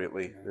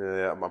appropriately.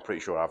 Yeah, I'm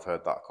pretty sure I've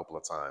heard that a couple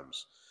of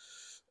times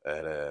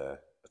at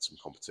some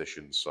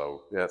competitions.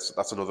 So yeah,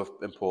 that's another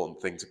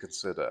important thing to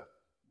consider.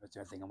 The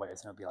only thing I'm waiting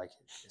to be like,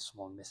 if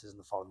someone misses in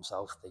the fall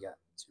themselves, they get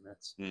 2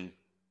 minutes.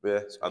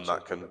 Yeah, so and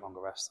that can longer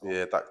rest.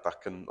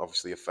 That can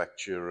obviously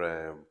affect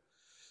your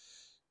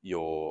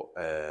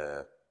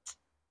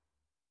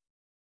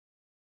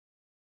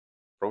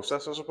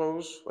process, I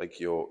suppose, like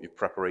your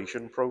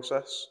preparation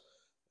process.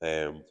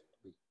 Be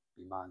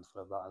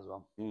mindful of that as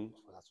well.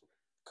 That's what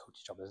the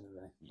coach's job, isn't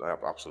it? Really?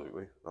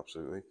 Absolutely,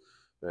 absolutely.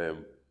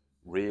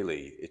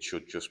 Really, it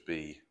should just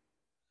be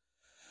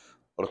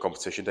on a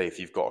competition day if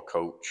you've got a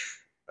coach.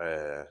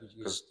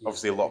 Because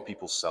obviously a lot of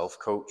people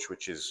self-coach,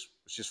 which is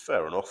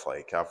fair enough.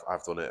 Like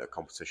I've done it at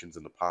competitions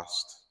in the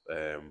past,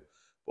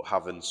 but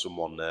having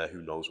someone there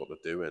who knows what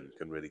they're doing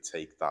can really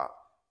take that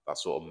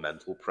sort of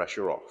mental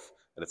pressure off.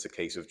 And it's a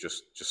case of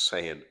just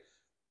saying,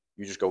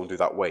 you just go and do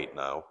that weight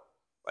now,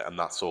 like, and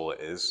that's all it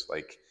is.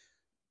 Like,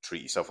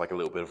 treat yourself like a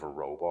little bit of a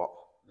robot.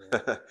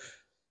 Yeah.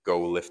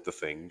 Go lift the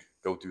thing.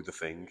 Go do the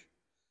thing.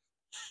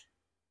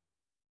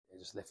 Yeah,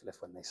 just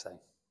lift when they say.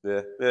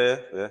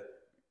 Yeah.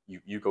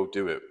 You go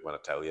do it when I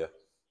tell you.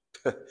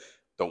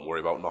 Don't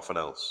worry about nothing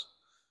else.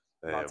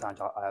 A lot of times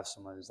I have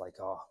someone who's like,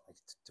 "Oh, like,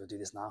 do I do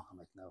this now?" I'm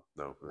like, "No,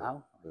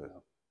 now." Like,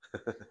 no.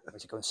 I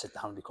should go and sit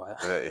down and be quiet.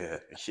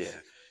 Yeah.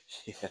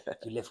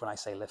 You lift when I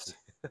say lift.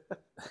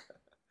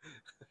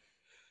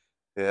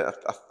 Yeah,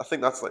 I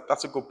think that's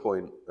a good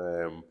point.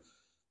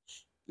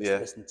 Yeah,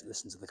 listen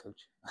to the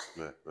coach.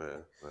 Yeah.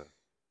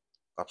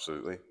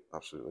 Absolutely.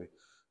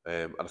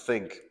 And I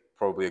think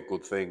probably a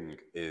good thing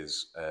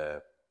is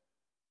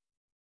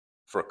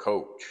for a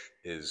coach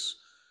is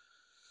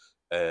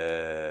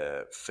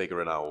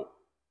figuring out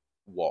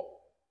what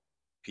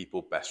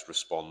people best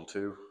respond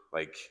to.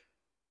 Like,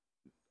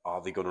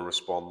 are they going to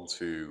respond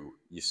to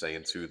you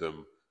saying to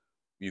them,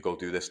 you go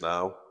do this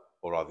now?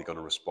 Or are they going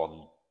to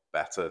respond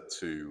better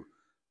to,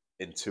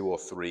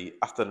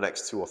 after the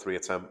next 2 or 3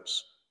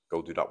 attempts,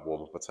 go do that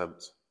warm-up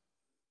attempt?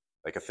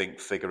 Like, I think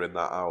figuring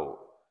that out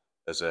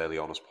as early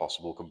on as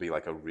possible can be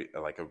like a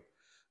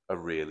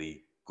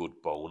really good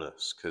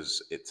bonus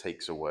because it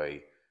takes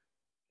away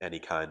any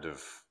kind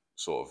of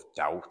sort of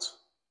doubt.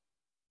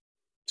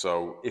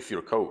 So if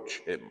you're a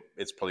coach,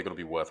 it's probably going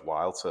to be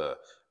worthwhile to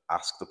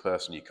ask the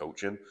person you're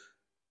coaching, do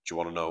you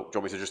want to know, do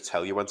you want me to just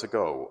tell you when to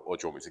go, or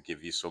do you want me to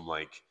give you some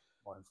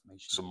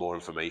more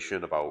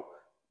information about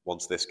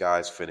once this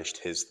guy's finished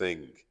his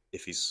thing,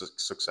 if he's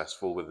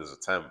successful with his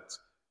attempt,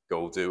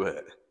 go do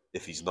it.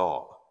 If he's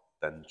not,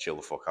 then chill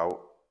the fuck out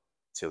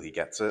till he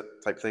gets it,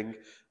 type thing.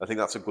 I think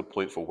that's a good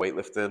point for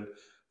weightlifting.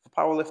 For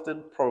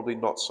powerlifting, probably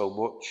not so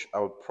much. I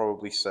would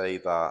probably say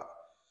that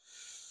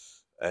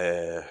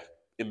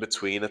in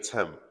between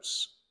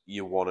attempts,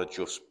 you want to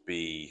just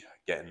be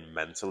getting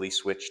mentally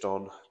switched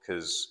on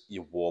because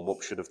your warm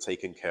up should have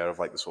taken care of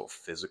like the sort of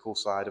physical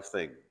side of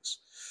things.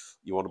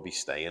 You want to be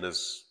staying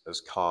as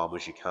calm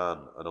as you can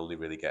and only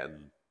really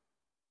getting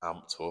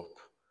amped up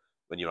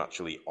when you're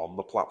actually on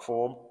the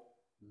platform.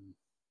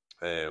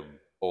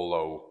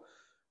 Although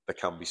there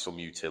can be some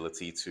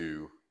utility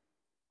to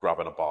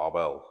grabbing a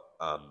barbell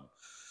and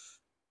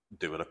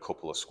doing a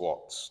couple of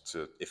squats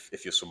to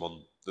if you're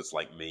someone that's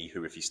like me,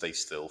 who if you stay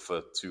still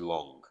for too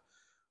long,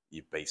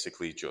 you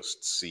basically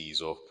just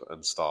seize up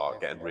and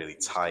start getting really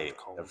tight.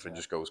 Everything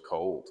just goes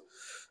cold.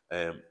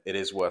 It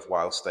is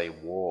worthwhile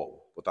staying warm,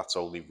 but that's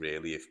only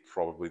really if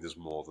probably there's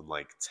more than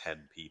like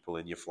 10 people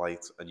in your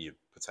flight and you're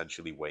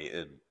potentially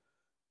waiting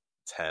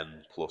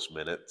 10 plus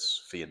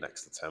minutes for your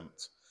next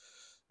attempt.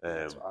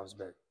 I was a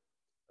bit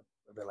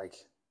like,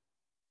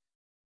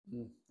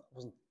 I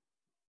wasn't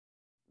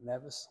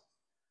nervous.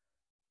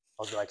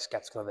 I was a bit like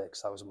skeptical of it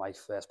because that was my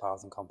first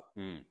powerlifting comp.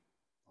 I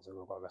was like,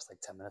 we've got to rest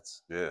like 10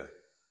 minutes. Yeah.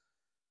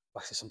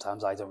 Actually,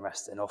 sometimes I don't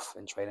rest enough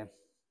in training.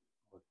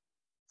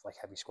 Like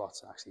heavy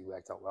squats, and actually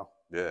worked out well.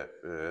 Yeah.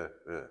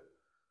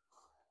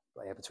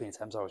 But yeah, between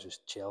attempts, I was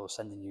just chill. I was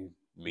sending you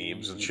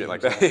memes and shit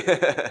like that.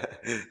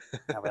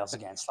 Everybody else is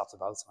getting slapped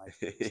about. Like,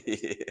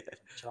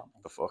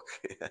 the fuck?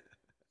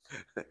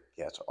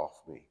 Get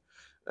off me.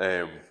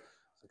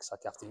 It's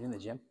like afternoon in the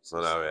gym.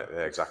 No,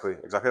 yeah, exactly.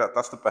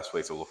 That's the best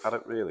way to look at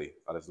it, really.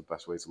 That is the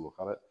best way to look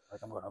at it. Like,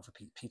 I'm going over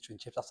pizza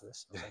and chips after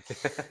this.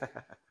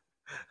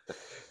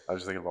 I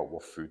was just thinking about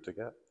what food to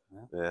get.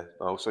 Yeah.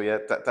 Oh, so yeah,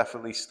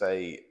 definitely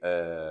stay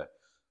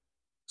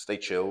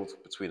chilled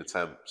between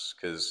attempts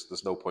because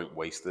there's no point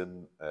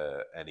wasting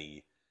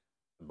any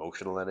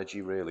emotional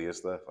energy, really,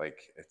 is there? Like,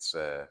 it's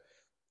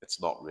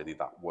not really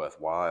that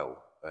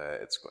worthwhile.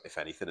 It's, if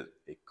anything,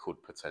 it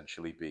could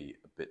potentially be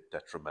a bit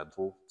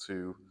detrimental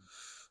to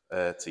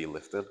your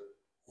lifting.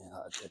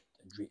 Yeah,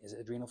 is it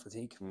adrenal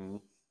fatigue?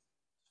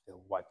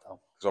 Feel wiped out.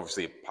 Because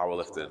obviously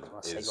powerlifting you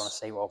want to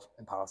save off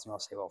in powerlifting, you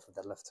want to save off for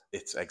deadlift.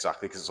 It's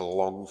exactly because it's a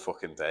long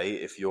fucking day.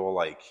 If you're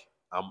like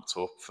amped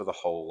up for the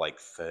whole like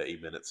 30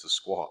 minutes of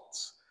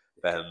squats,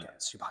 then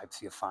super hyped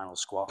for your final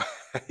squat.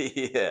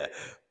 Yeah,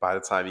 by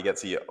the time you get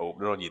to your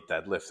opener on your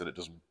deadlift and it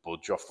doesn't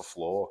budge off the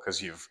floor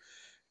because you've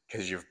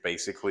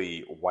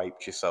basically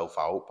wiped yourself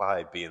out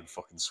by being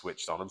fucking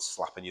switched on and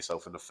slapping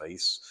yourself in the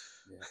face.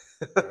 Yeah,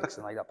 because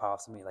like that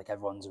part to me, like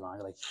everyone's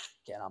around, like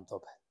getting amped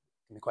up.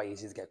 It can be quite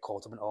easy to get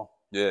caught up in it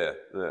all. Yeah.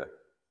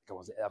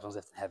 Everyone's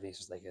lifting heavy. It's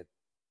just like having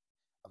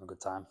a good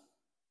time.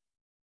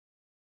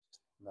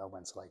 Just know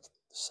when to like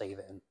save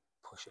it and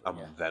push it.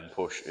 And then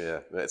push. Yeah,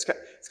 it's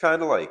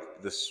kind of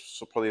like this.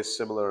 So probably a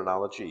similar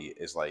analogy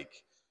is like,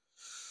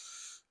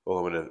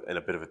 although in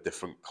a bit of a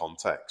different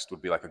context,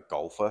 would be like a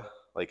golfer.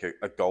 Like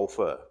a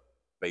golfer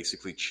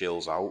basically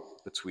chills out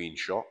between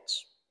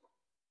shots,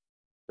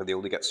 and they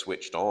only get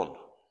switched on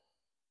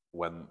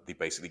when they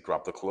basically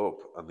grab the club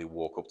and they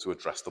walk up to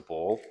address the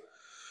ball.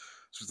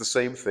 So it's the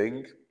same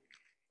thing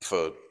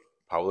for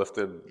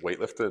powerlifting,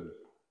 weightlifting.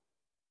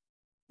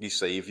 You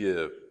save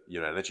your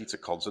energy to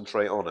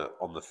concentrate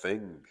on the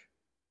thing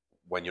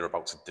when you're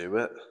about to do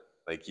it.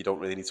 Like, you don't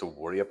really need to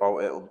worry about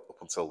it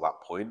up until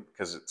that point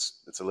because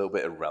it's a little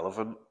bit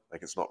irrelevant.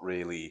 Like, it's not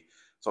really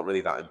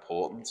that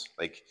important.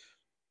 Like,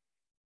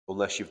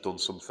 unless you've done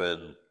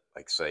something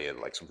like, say,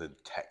 like something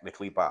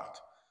technically bad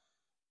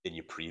in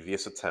your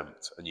previous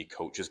attempt and your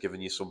coach has given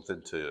you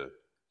something to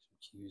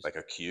like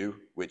a cue,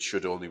 which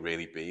should only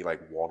really be like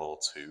one or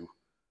two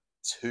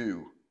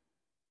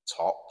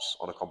tops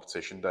on a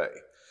competition day.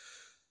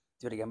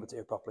 Do it again, but do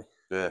it properly.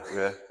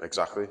 Yeah,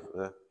 exactly.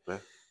 Yeah.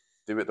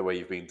 Do it the way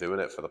you've been doing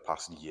it for the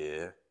past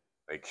year.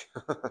 Like,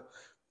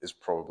 is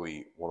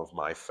probably one of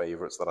my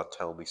favorites that I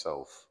tell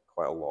myself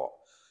quite a lot.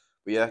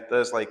 But yeah,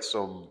 there's like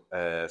some.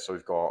 So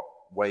we've got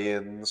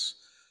weigh-ins,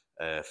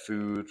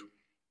 food,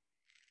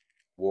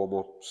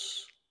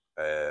 warm-ups,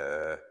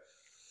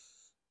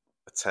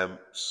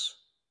 attempts.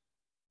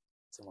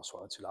 Someone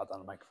swallowed too loud on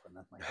the microphone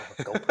then.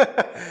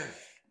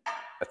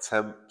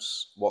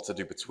 Attempts, what to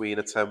do between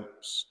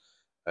attempts.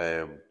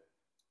 Just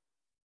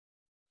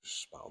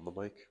spat on the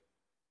mic.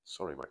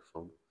 Sorry,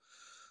 microphone.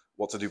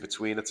 What to do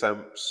between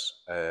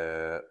attempts.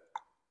 I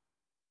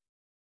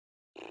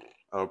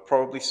would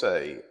probably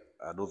say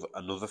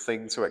another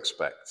thing to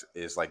expect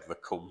is like the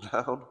come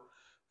down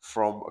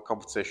from a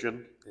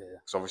competition. Yeah.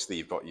 Because obviously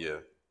you've got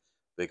your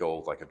big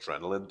old like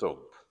adrenaline dump.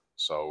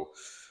 So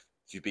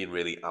if you've been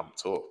really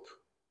amped up,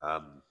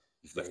 and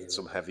you've lifted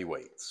some heavy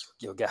weights.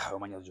 You'll get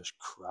home and you'll just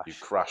crash. You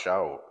crash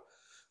out.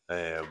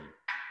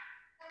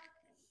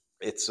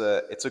 It's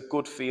a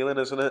good feeling,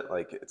 isn't it?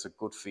 Like, it's a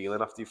good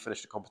feeling after you've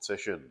finished a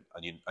competition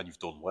and you've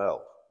done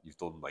well. You've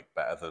done like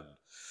better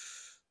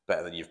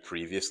than you've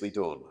previously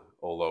done.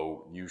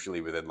 Although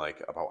usually within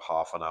like about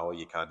half an hour,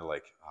 you kind of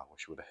like, I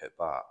wish I would have hit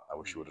that. I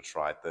wish I would have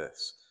tried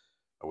this.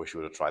 I wish I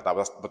would have tried that.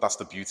 But that's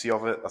the beauty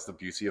of it. That's the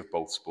beauty of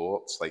both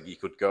sports. Like, you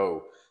could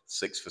go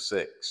 6 for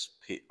 6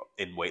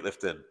 in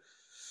weightlifting,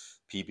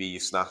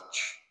 PB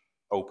snatch,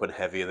 open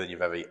heavier than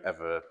you've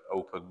ever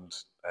opened.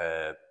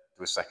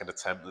 Do a second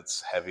attempt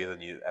that's heavier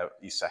than your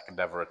second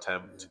ever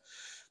attempt.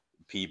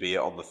 PB it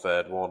on the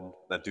third one,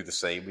 then do the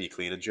same with your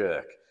clean and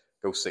jerk.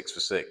 Go 6 for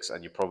 6,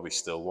 and you probably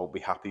still won't be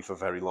happy for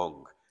very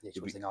long. Yeah,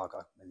 you think, oh,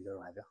 God, maybe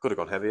go heavier. Could have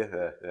gone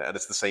heavier, yeah. And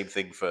it's the same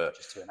thing for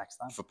just do it next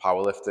time. For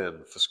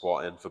powerlifting, for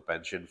squatting, for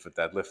benching, for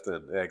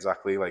deadlifting. Yeah,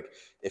 exactly. Like,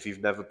 if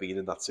you've never been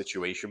in that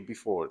situation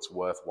before, it's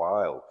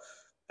worthwhile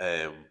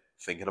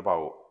thinking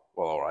about,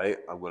 well, all right,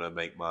 I'm going to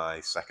make my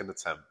second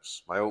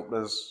attempts, my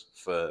openers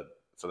for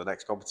the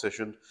next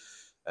competition,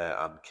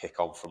 and kick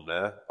on from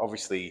there.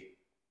 Obviously,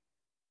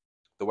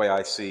 the way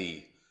I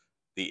see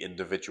the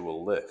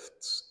individual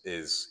lifts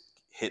is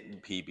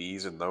hitting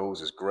PBs and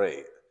those is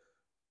great,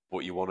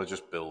 but you want to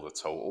just build a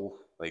total.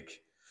 Like,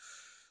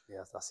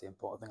 yeah, that's the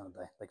important thing on the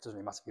day. Like, it doesn't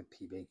really matter if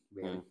you PB,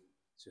 really.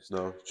 It's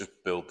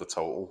just build the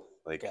total.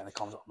 Like, getting the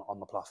comms on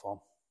the platform.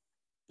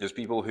 There's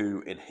people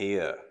who in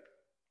here,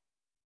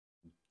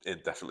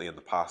 definitely in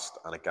the past,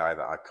 and a guy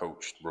that I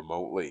coached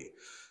remotely,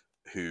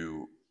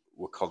 who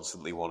were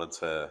constantly wanting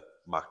to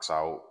max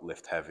out,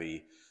 lift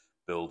heavy,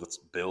 build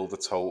a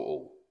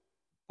total,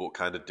 but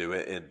kind of do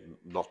it in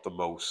not the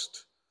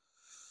most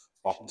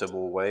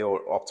optimal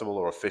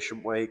or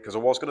efficient way. Because I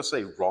was going to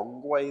say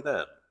wrong way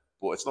then,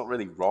 but it's not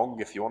really wrong.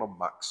 If you want to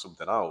max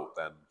something out,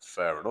 then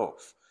fair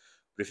enough.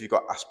 But if you've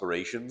got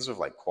aspirations of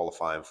like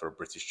qualifying for a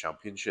British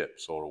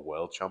Championships or a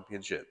World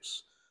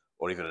Championships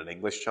or even an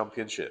English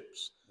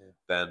Championships,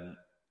 then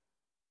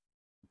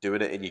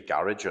doing it in your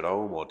garage at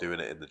home or doing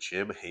it in the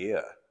gym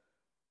here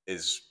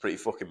is pretty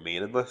fucking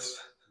meaningless.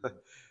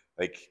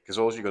 Like, because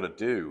all you're going to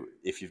do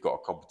if you've got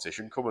a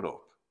competition coming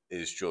up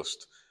is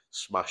just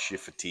smash your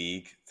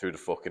fatigue through the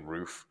fucking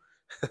roof,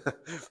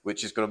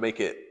 which is going to make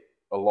it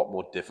a lot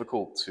more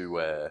difficult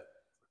to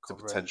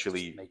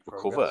potentially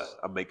recover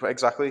and make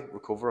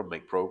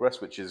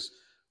progress, which is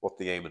what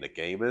the aim of the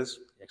game is.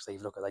 Actually,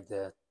 if you look at like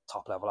the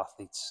top level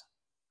athletes,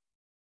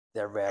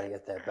 they're rarely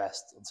at their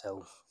best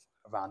until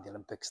around the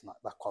Olympics and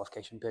that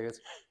qualification period.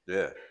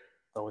 Yeah,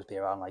 they'll always be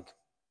around like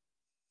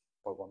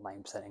what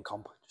 9% in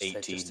comp,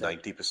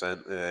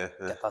 18-90%. Yeah,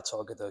 get that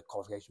target, the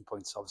qualification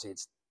points. Obviously,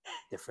 it's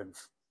different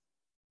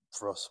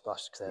for us,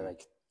 because they're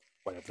like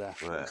way up there.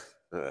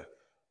 Yeah.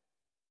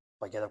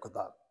 But yeah, they've got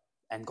that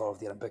end goal of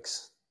the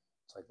Olympics.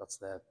 It's like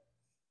that's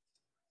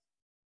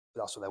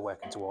what they're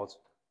working towards.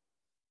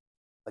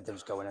 Like, they're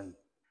just going and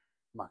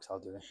max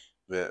out doing it.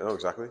 Yeah, no,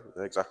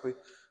 exactly.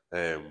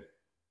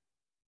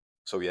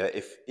 So yeah,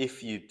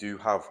 if you do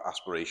have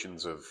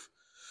aspirations of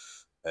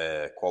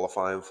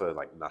qualifying for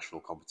like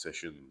national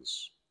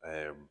competitions,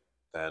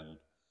 then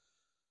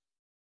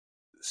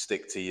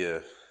stick to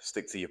your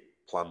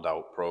planned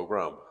out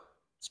program.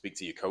 Speak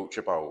to your coach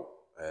about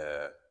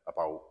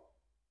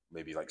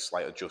maybe like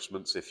slight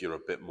adjustments if you're a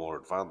bit more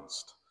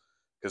advanced,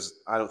 because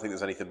I don't think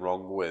there's anything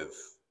wrong with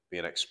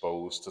being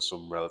exposed to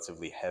some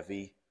relatively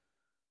heavy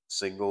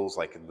singles,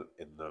 like in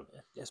the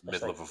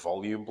middle of a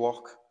volume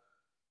block.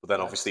 But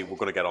then obviously we're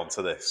going to get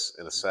onto this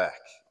in a sec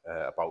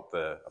about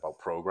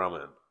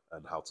programming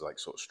and how to like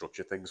sort of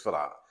structure things for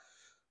that.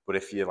 But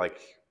if you're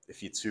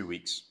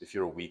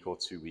a week or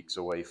 2 weeks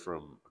away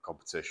from a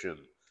competition,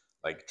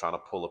 like trying to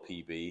pull a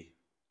PB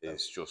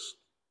is just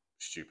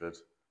stupid.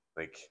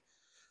 Like,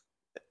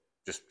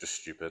 just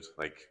stupid.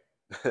 Like,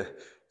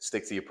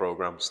 stick to your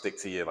program, stick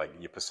to your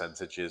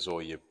percentages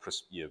or your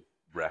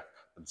rep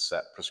and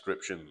set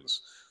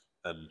prescriptions,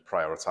 and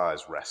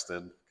prioritize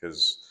resting,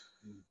 because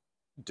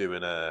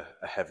doing a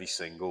heavy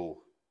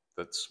single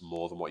that's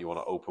more than what you want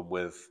to open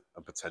with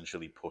and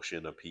potentially push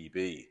in a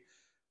PB,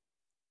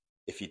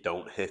 if you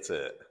don't hit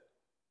it,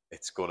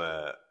 it's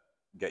gonna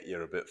get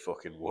you a bit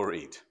fucking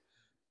worried.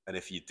 And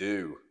if you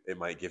do, it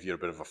might give you a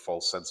bit of a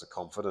false sense of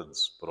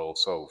confidence, but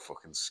also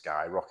fucking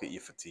skyrocket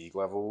your fatigue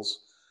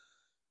levels.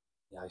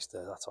 Yeah,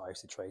 that's what I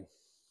used to train.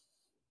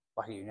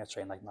 Back at uni, I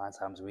trained like 9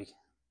 times a week.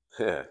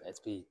 Yeah. It'd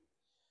be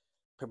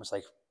pretty much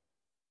like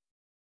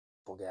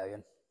Bulgarian.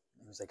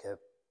 It was like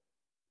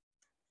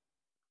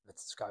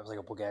let's describe it as like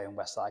a Bulgarian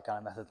West Side kind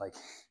of method. Like,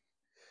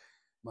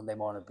 Monday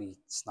morning would be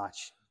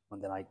snatch,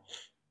 Monday night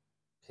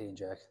clean and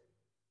jerk,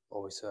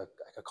 always like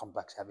a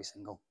complex heavy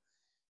single.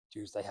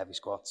 Tuesday heavy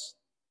squats,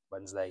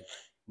 Wednesday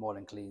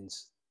morning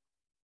cleans,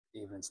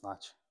 evening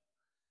snatch.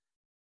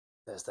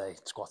 Thursday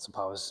squats and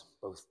powers,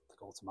 both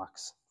go to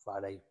max.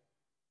 Friday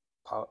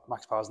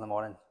max powers in the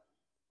morning,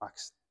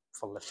 max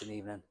full lift in the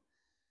evening.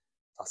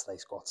 Saturday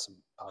squats and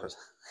powers.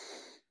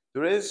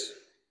 There is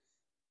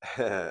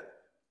a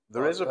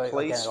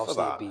place for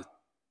that. Be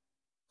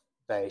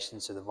variation,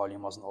 so the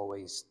volume wasn't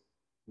always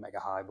mega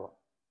high, but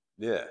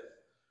Yeah.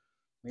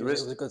 it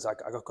was a good.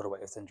 I got good at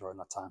weightlifting during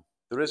that time.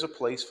 There is a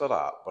place for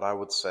that, but I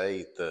would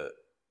say that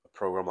a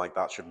program like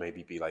that should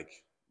maybe be like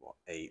what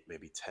 8,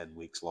 maybe 10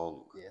 weeks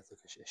long. Yeah, it's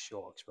like a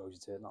short exposure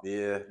to it, Not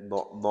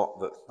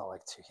that. not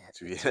like 2 years,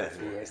 2 2 or years.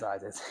 3 years that I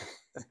did.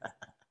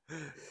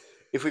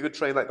 If we could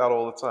train like that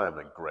all the time,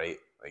 then great.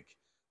 Like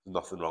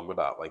nothing wrong with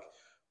that. Like,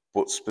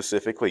 but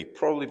specifically,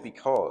 probably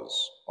because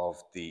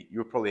of you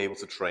were probably able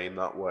to train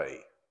that way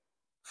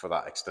for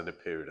that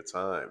extended period of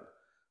time,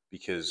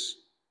 because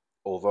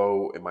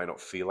although it might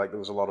not feel like there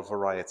was a lot of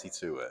variety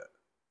to it,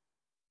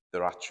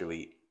 there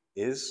actually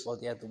is. Well,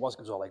 yeah, there was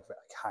all like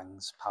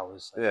hangs,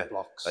 powers, Yeah,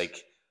 blocks.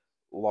 like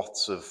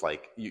lots of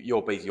like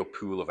your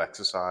pool of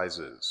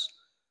exercises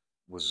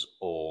was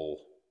all,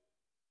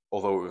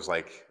 although it was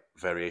like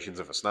variations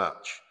of a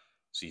snatch,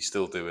 so you're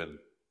still doing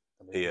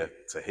here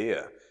to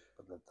here,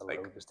 but the like,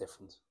 load was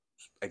different.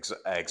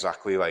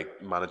 Exactly,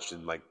 like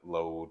managing like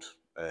load,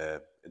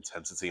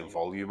 intensity, and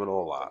volume, and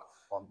all that.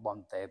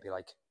 One day it'd be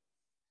like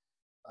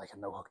a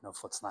no hook, no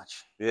foot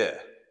snatch. Yeah,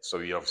 so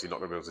you're obviously not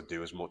going to be able to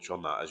do as much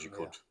on that as you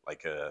could,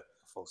 like a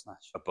full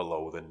snatch, a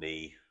below the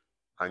knee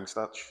hang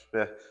snatch.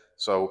 Yeah,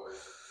 so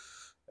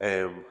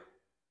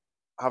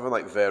having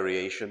like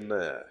variation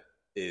there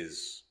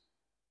is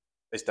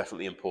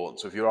definitely important.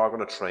 So if you are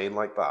going to train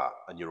like that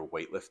and you're a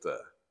weightlifter,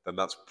 then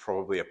that's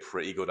probably a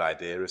pretty good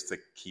idea, is to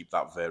keep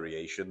that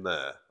variation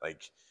there.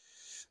 Like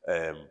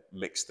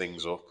mix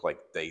things up like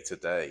day to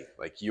day.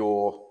 Like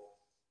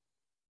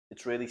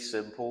it's really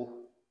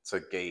simple to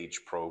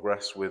gauge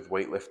progress with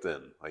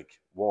weightlifting. Like,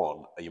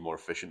 one, are you more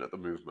efficient at the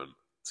movement?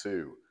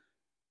 Two,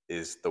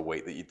 is the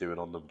weight that you're doing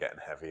on them getting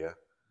heavier?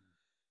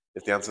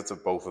 If the answer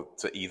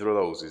to either of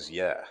those is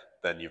yeah,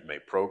 then you've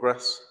made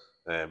progress,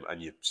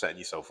 and you're setting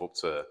yourself up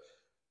to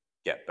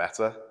get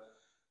better.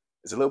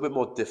 It's a little bit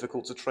more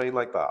difficult to train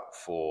like that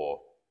for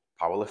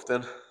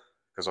powerlifting,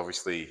 because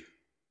obviously,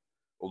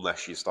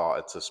 unless you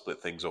started to split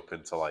things up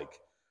into like,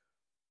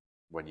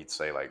 when you'd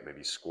say like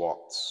maybe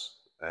squats,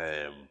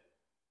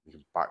 you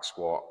can back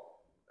squat,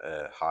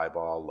 high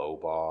bar, low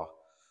bar,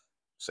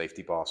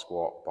 safety bar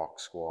squat,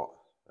 box squat,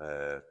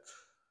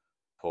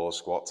 pause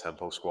squat,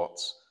 tempo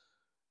squats.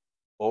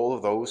 All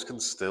of those can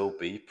still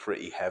be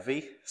pretty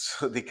heavy,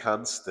 so they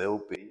can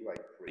still be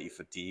like pretty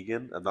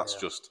fatiguing, and that's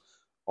just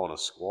on a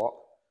squat.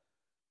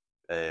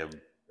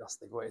 That's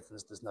the great thing.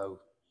 There's no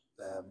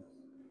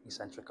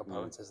eccentric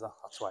components, is that?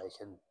 That's why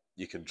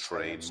you can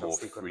train more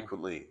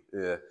frequently.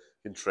 Yeah,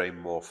 you can train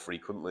more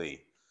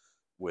frequently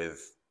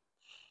with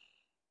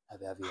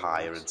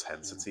higher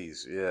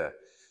intensities. Yeah,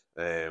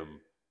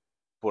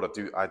 but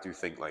I do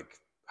think like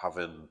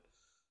having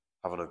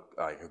a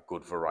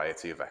good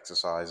variety of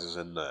exercises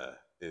in there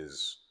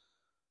is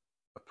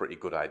a pretty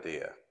good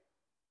idea.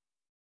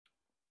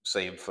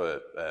 Same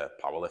for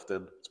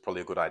powerlifting. It's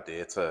probably a good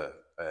idea to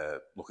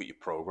look at your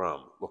program,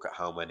 look at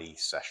how many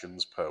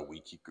sessions per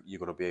week you're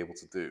going to be able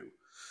to do,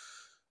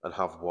 and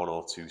have 1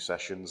 or 2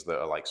 sessions that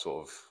are like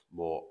sort of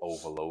more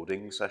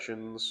overloading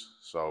sessions.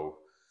 So,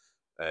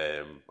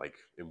 like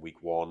in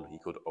week 1, you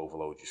could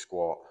overload your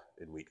squat.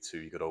 In week 2,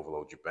 you could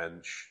overload your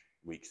bench.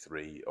 Week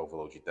 3,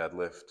 overload your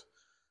deadlift.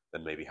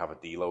 Then maybe have a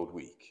deload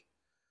week.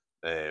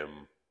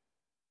 And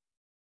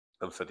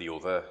for the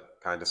other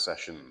kind of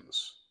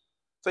sessions,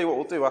 tell you what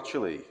we'll do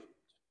actually.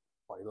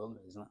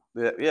 Bodybuilding, isn't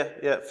it?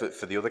 Yeah.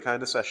 For the other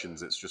kind of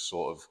sessions, it's just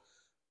sort of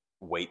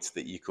weights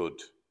that you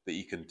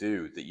can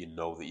do that you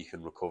know that you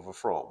can recover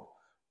from,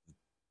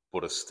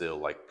 but are still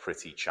like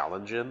pretty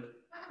challenging.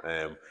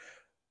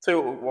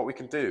 So what we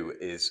can do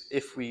is,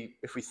 if we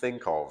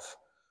think of,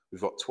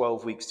 we've got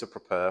 12 weeks to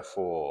prepare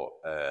for.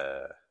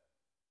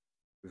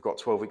 We've got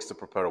 12 weeks to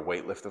prepare a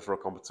weightlifter for a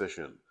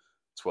competition,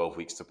 12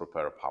 weeks to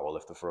prepare a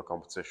powerlifter for a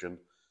competition.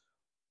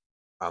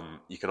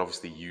 You can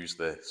obviously use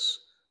this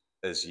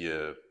as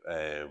your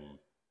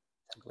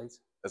template.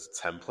 As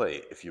a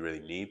template if you really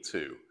need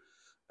to,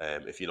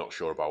 if you're not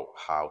sure about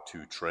how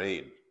to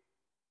train.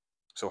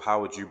 So how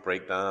would you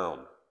break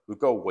down? We'll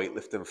go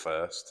weightlifting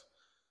first.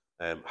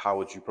 How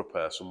would you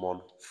prepare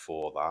someone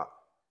for that?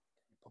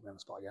 Put me on the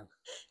spot again.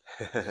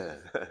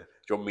 Do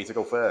you want me to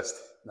go first?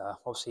 No,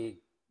 obviously.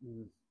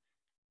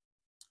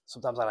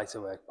 Sometimes I like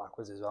to work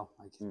backwards as well.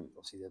 Like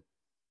obviously the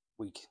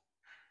week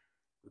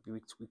would be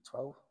week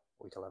 12 or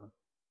week 11.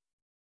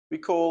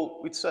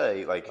 We'd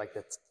say like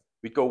that.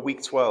 We'd go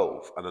week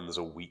 12, and then there's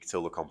a week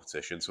till the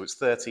competition, so it's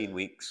 13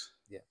 weeks.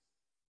 Yeah.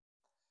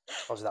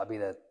 Obviously that'd be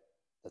the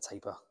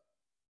taper.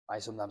 I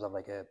sometimes have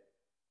almost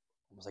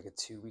like a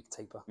 2-week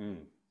taper.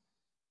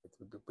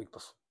 The week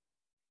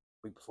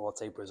before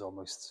taper is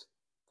almost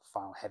the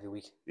final heavy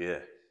week. Yeah.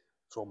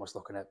 It's almost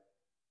looking at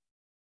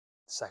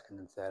second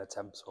and third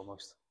attempts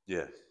almost.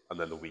 Yeah, and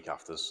then the week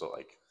after is so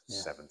like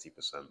 70%.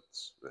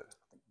 Yeah.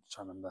 I'm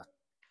trying to remember.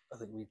 I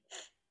think we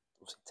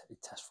obviously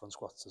test front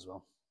squats as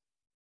well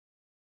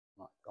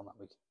on that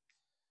week.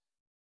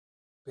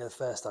 Yeah, the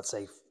first, I'd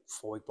say,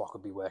 4-week block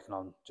would be working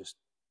on just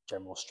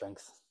general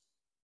strength.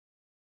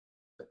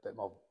 Bit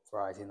more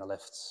variety in the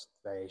lifts,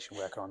 variation,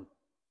 working on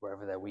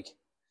wherever they're weak.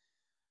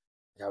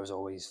 Like I was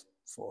always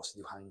forced to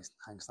do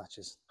hang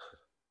snatches,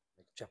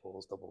 like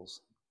triples,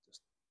 doubles,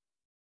 just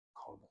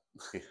horrible.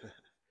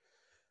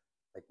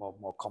 Like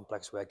more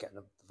complex work, getting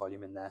the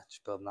volume in there,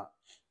 just building that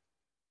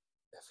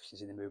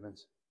efficiency in the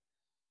movements.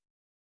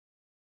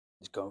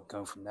 Just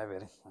going from there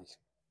really. Like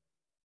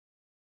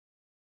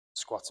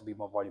squats would be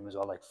more volume as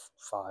well, like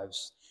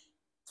fives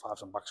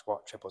on back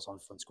squat, triples on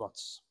front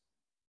squats.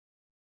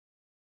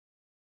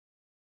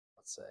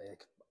 I'd say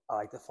like, I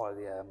like to follow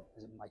the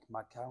is it Mike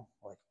Madcow?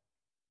 Like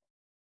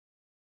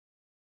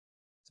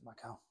is it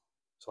Madcow?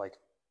 So like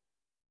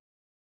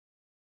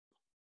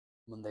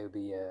Monday would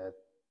be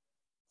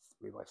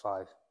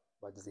 3x5,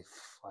 Wednesday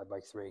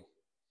 5x3,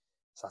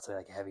 Saturday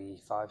like a heavy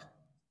 5. And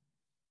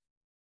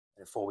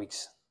in 4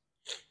 weeks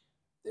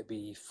it'd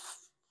be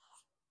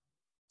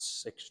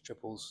 6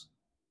 triples,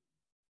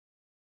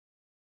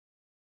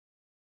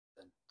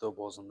 then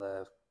doubles on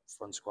the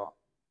front squat,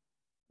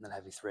 and then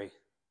heavy 3.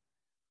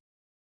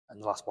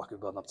 And the last block we're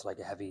building up to like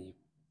a heavy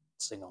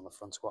single on the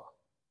front squat.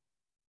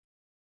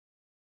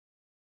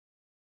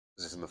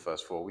 Is this in the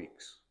first 4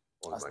 weeks?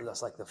 Or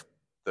That's like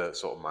the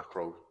sort of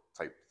macro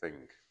type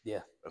thing.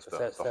 Yeah. Of the the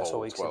first whole 4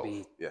 weeks 12. would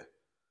be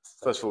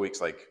First 4 weeks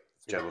like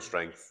general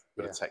strength,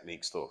 bit Yeah. of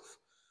technique stuff,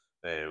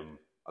 and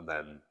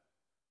then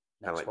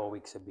next like 4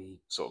 weeks would be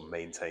sort of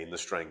maintain the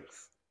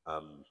strength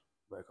and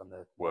work on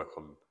the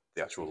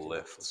actual technique and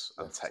lifts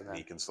and lifts,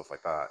 technique and stuff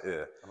like that.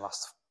 Yeah. And the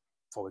last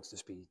 4 weeks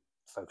just be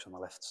focus on the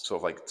lifts. Sort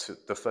of like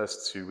the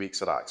first 2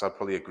 weeks of that, because I'd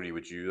probably agree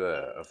with you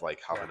there, of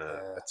like having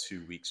a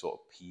 2 week sort of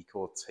peak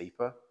or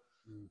taper.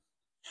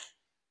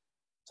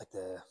 It's like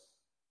the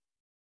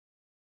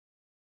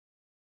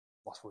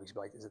last 4 weeks,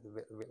 like is it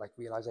the like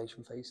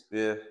realization phase?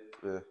 Yeah.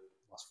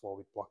 Last 4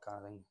 week block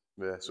kind of thing.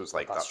 Yeah, so it's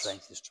like that that's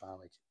strength, just trying to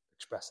like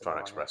express it. Trying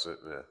to express it.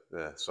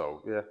 Yeah.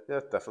 So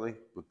yeah, definitely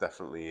would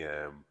definitely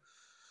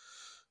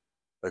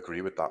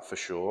agree with that for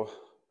sure.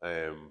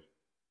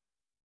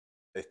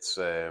 It's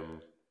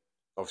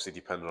obviously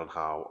depending on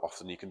how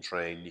often you can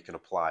train, you can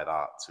apply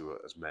that to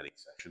as many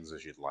sessions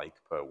as you'd like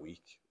per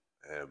week.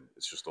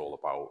 It's just all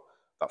about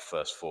that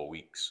first 4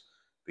 weeks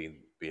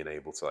being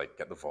able to like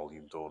get the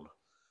volume done.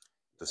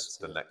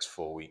 The next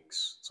 4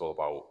 weeks, it's all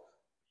about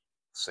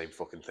the same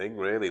fucking thing,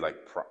 really. Like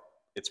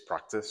it's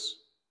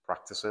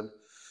practicing.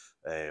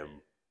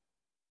 Then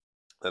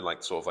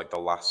like sort of like the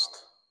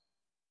last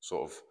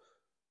sort of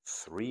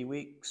 3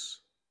 weeks,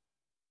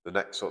 the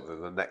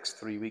next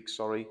 3 weeks,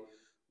 sorry,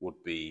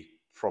 would be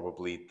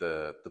probably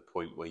the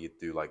point where you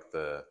do like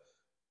the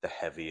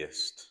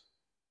heaviest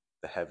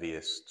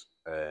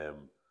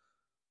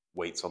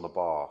weights on the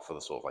bar for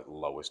the sort of like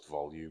lowest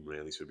volume,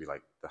 really. So it'd be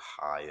like the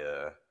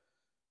higher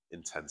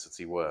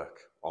intensity work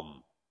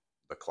on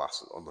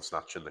the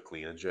snatch and the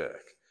clean and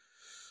jerk,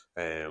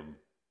 and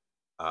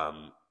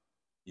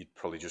you'd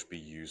probably just be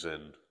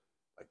using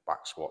like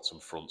back squats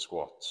and front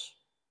squats.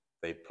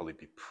 They'd probably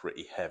be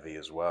pretty heavy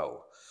as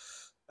well,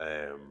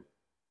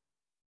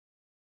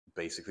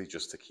 basically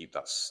just to keep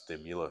that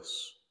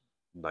stimulus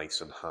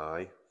nice and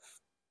high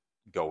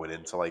going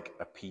into like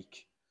a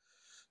peak.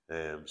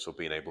 So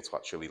being able to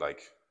actually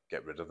like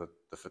get rid of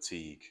the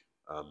fatigue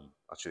and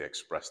actually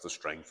express the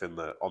strength in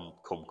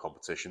come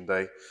competition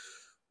day,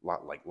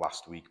 like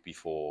last week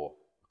before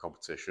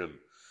competition,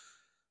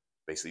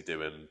 basically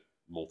doing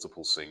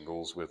multiple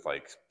singles with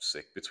like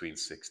between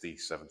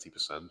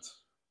 60-70%.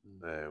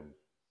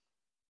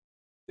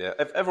 Yeah,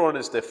 everyone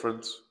is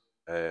different,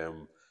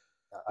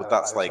 but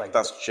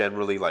that's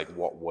generally like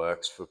what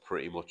works for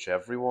pretty much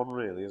everyone,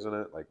 really, isn't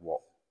it? Like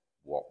what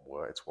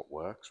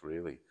works,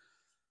 really.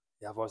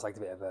 Yeah, I've always liked a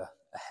bit of a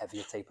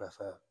heavier taper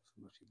for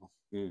most people.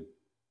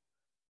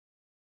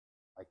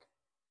 Like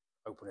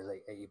open is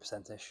like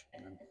 80%ish,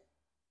 and then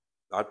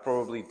I'd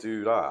probably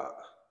do that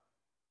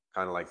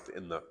kind of like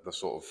in the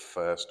sort of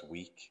first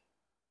week.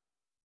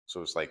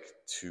 So it's like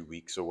 2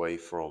 weeks away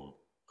from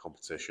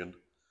competition.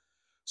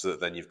 So that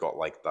then you've got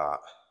like that,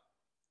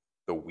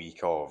 the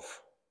week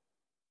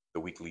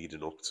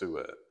leading up to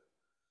it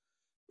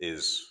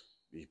is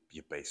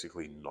you're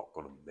basically not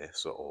going to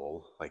miss at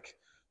all. Like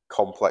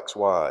complex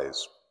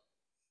wise,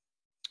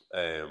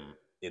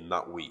 in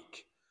that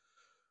week,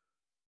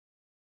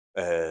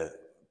 a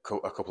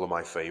couple of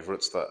my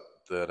favorites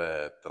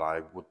that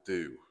I would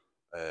do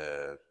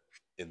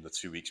in the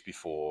 2 weeks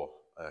before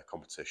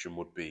competition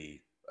would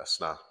be a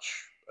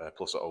snatch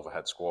plus an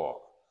overhead squat,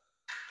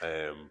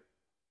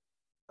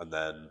 and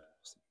then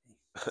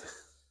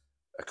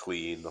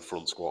a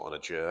front squat and a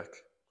jerk.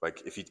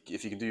 Like if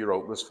you can do your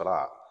openers for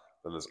that,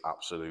 then there's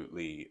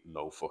absolutely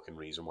no fucking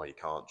reason why you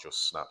can't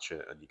just snatch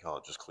it and you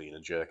can't just clean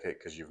and jerk it,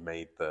 because you've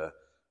made the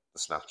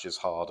snatches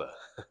harder.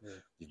 Yeah.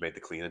 You've made the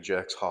clean and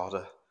jerks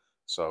harder.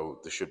 So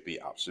there should be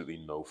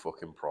absolutely no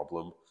fucking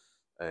problem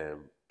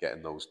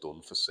getting those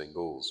done for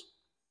singles.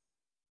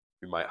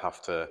 We might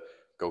have to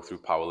go through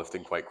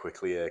powerlifting quite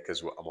quickly here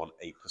because I'm on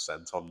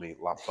 8% on my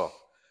laptop.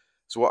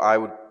 So what I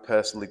would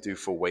personally do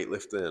for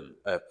weightlifting,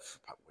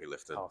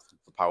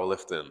 for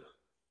powerlifting,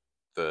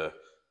 the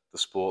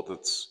sport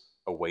that's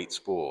a weight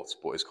sport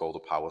but is called a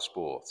power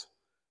sport,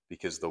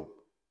 because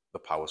the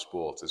power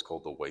sport is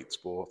called the weight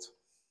sport.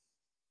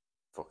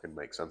 Fucking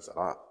makes sense of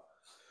that.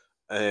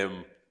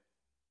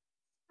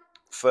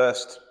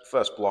 First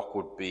block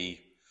would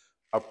be,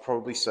 I'd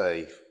probably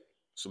say,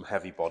 some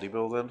heavy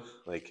bodybuilding,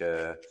 like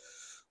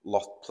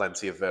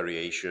plenty of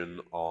variation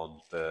on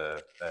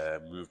the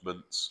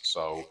movements.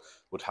 So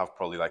would have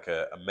probably like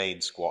a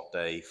main squat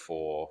day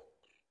for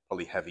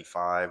probably heavy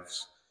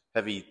fives,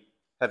 heavy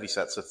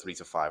sets of 3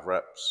 to 5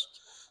 reps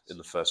in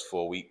the first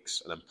 4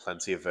 weeks, and then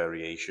plenty of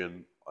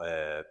variation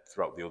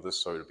throughout the others.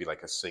 So it would be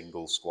like a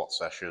single squat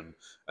session,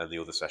 and the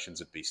other sessions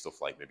would be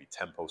stuff like maybe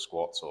tempo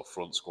squats or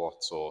front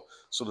squats, or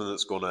something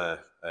that's gonna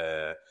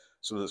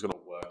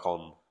work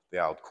on the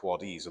old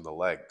quaddies and the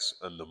legs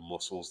and the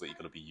muscles that you're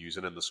going to be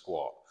using in the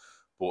squat,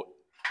 but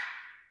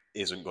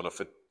isn't going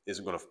to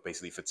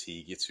basically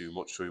fatigue you too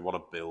much. So we want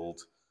to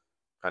build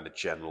kind of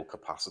general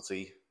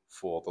capacity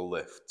for the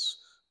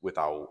lifts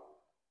without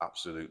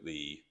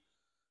absolutely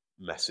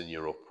messing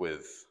you up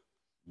with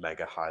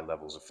mega high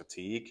levels of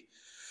fatigue.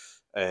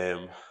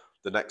 The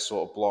next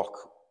sort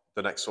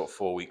of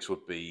 4 weeks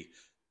would be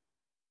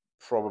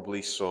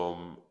probably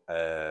some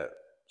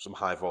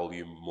high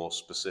volume, more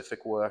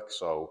specific work.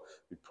 So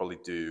we'd probably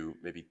do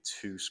maybe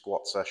 2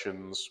 squat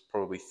sessions,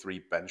 probably 3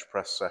 bench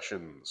press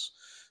sessions,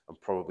 and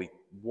probably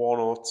 1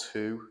 or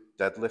 2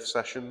 deadlift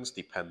sessions,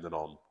 depending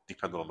on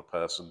the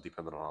person,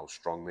 depending on how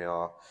strong they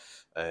are,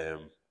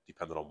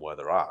 depending on where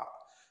they're at.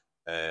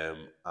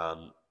 And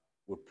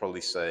would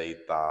probably say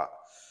that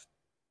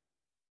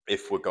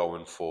if we're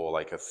going for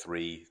like a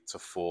 3 to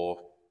 4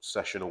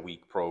 session a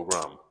week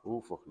program,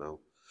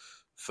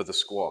 for the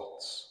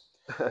squats.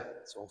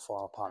 It's all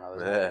falling apart now,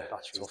 isn't Yeah, it?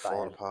 it's all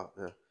falling apart.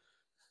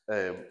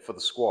 Yeah. For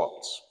the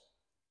squats,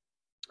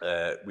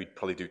 we'd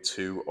probably do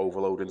 2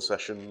 overloading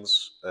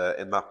sessions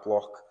in that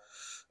block.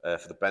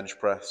 For the bench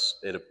press,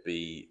 it'd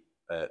be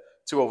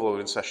 2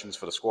 overloading sessions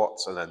for the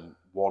squats, and then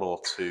 1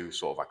 or 2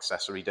 sort of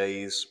accessory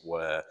days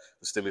where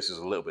the stimulus is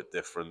a little bit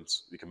different.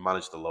 We can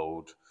manage the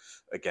load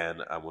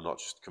again, and we're not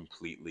just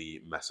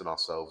completely messing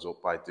ourselves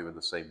up by doing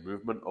the same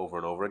movement over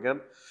and over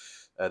again.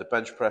 The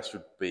bench press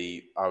would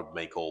be, I would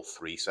make all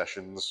 3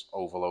 sessions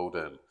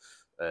overloading,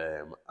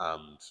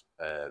 and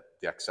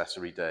the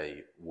accessory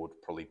day would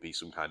probably be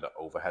some kind of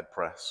overhead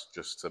press,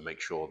 just to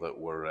make sure that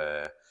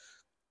we're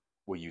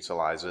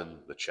utilizing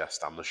the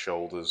chest and the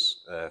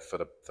shoulders for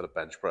the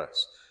bench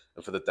press.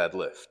 And for the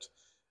deadlift,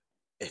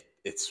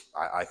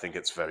 I think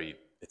it's very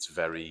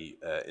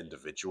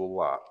individual,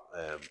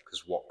 that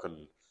because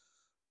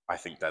I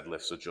think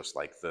deadlifts are just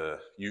like they're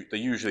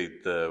usually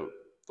the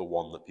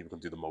one that people can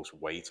do the most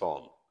weight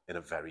on in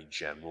a very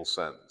general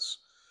sense.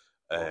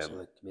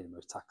 Also, it can be the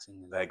most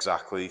taxing.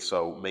 Exactly.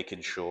 So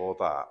making sure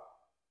that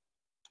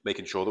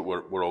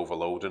we're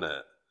overloading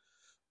it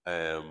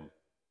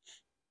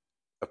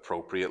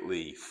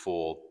appropriately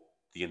for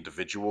the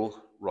individual,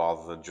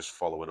 rather than just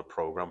following a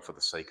program for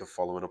the sake of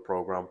following a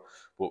program.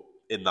 But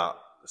in that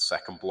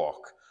second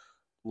block,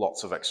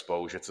 lots of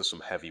exposure to some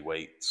heavy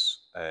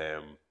weights,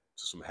 to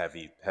some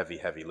heavy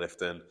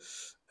lifting.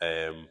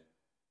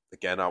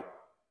 Again,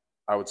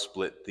 I would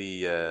split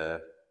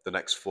the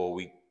next 4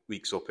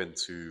 weeks up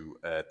into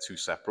 2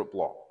 separate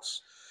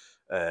blocks,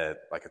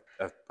 like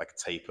a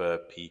taper,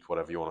 peak,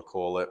 whatever you want to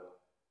call it,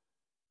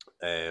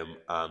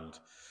 and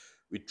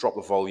we'd drop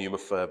the volume a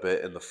fair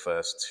bit in the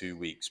first 2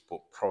 weeks, but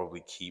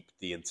probably keep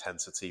the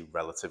intensity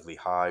relatively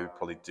high. We'd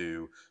probably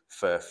do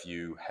fair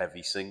few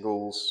heavy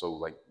singles, so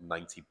like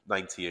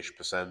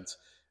 90-ish%,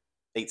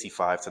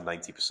 85 to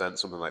 90%,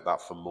 something like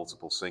that for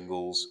multiple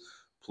singles,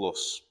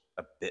 plus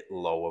a bit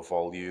lower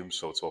volume.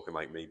 So we're talking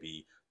like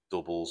maybe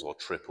doubles or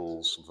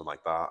triples, something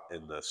like that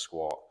in the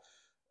squat,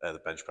 the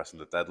bench press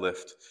and the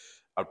deadlift.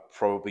 I'd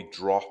probably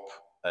drop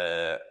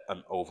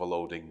an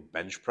overloading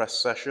bench press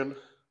session,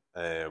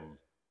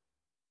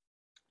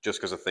 just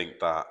because I think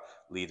that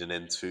leading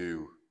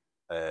into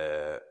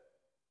a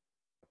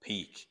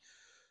peak,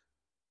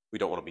 we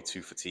don't want to be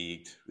too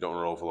fatigued. We don't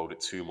want to overload it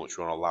too much.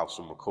 We want to allow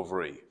some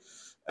recovery.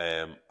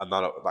 And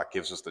that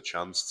gives us the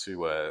chance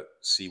to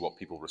see what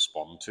people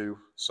respond to.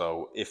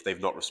 So if they've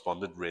not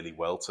responded really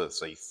well to,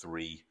 say,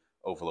 3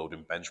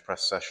 overloading bench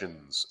press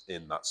sessions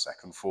in that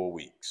second 4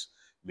 weeks,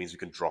 it means we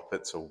can drop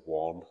it to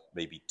 1,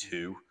 maybe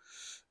 2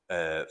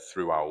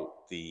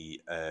 throughout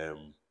the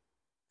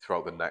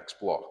next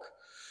block,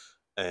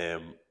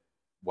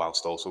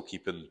 whilst also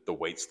keeping the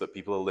weights that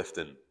people are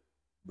lifting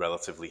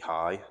relatively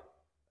high.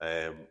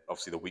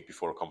 Obviously, the week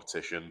before a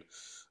competition,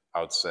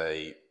 I would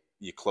say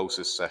your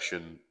closest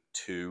session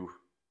to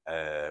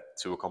a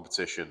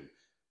competition,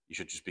 you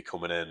should just be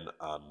coming in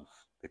and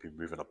maybe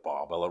moving a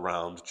barbell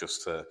around,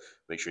 just to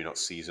make sure you're not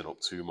seizing up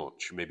too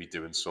much. Maybe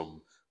doing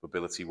some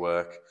mobility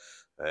work,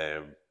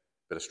 bit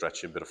of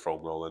stretching, bit of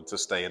foam rolling, to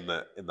stay in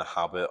the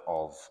habit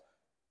of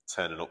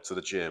turning up to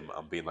the gym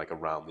and being like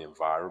around the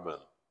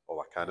environment, all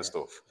that kind of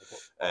stuff.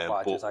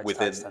 But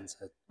within tend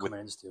to come in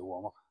and just do a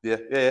warm up.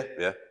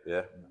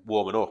 Yeah.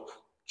 Warming up,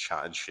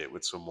 chatting shit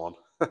with someone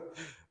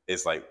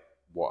is like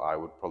what I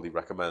would probably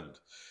recommend.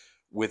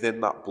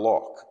 Within that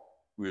block,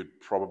 we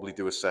would probably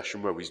do a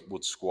session where we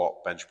would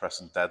squat, bench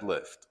press, and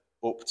deadlift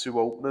up to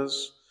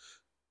openers,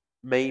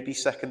 maybe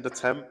second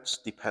attempts,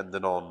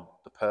 depending on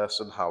the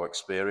person, how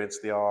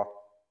experienced they are.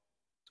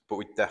 But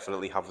we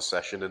definitely have a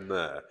session in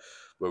there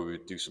where we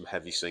would do some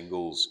heavy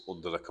singles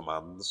under the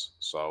commands.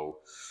 So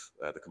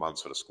the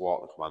commands for the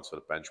squat, the commands for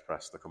the bench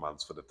press, the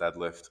commands for the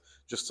deadlift,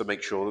 just to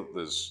make sure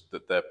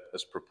that they're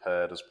as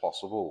prepared as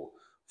possible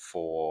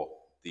for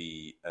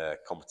the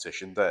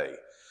competition day.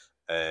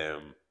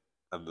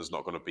 And there's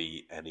not going to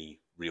be any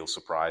real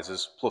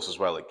surprises. Plus, as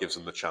well, it gives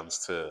them the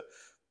chance to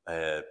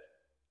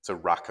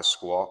rack a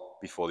squat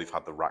before they've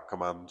had the rack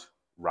command,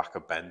 rack a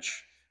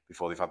bench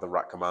before they've had the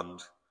rack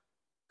command,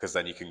 because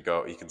then you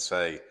can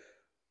say,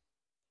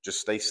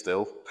 just stay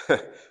still.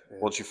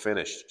 Once you've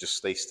finished, just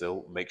stay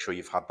still. Make sure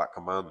you've had that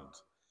command,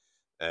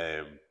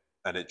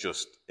 and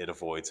it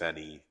avoids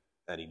any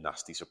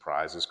nasty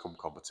surprises come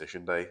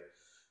competition day.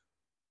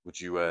 Would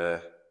you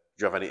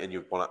have anything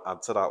you want to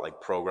add to that,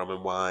 like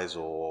programming wise,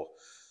 or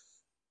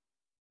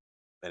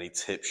any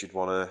tips you'd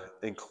want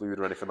to include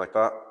or anything like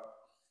that?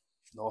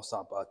 No, it's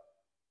not bad.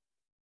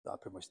 I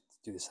pretty much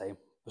do the same.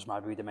 Just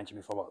maybe we did mention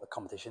before about the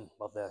competition,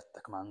 about the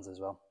commands as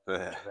well.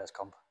 Yeah. First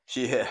comp.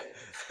 Yeah.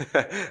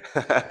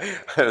 I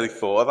really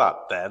thought of that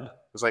then. I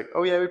was like,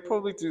 oh yeah, we'd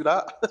probably do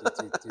that.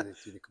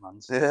 do the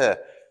commands. Yeah.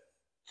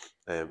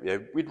 Yeah,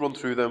 we'd run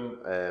through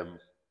them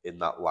in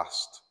that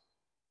last.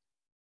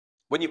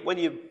 When you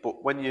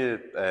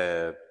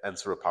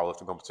enter a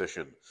powerlifting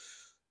competition,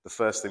 the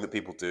first thing that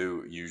people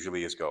do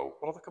usually is go,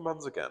 what are the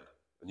commands again?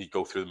 And you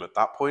go through them at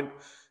that point.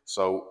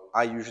 So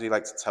I usually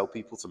like to tell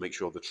people to make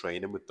sure they're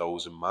training with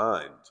those in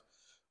mind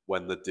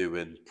when they're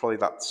doing probably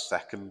that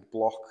second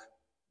block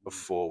of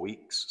 4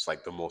 weeks. It's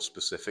like the more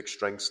specific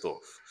strength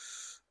stuff.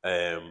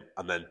 And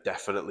then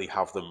definitely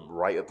have them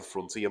right at the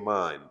front of your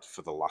mind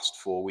for the last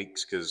 4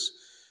 weeks, because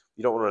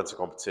you don't want to enter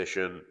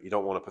competition. You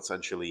don't want to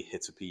potentially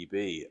hit a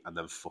PB and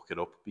then fuck it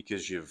up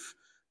because you've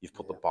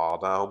put the bar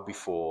down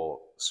before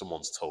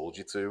someone's told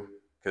you to.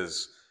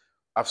 Because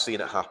I've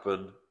seen it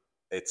happen.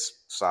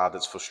 It's sad,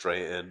 it's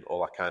frustrating,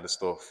 all that kind of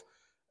stuff.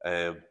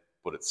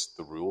 But it's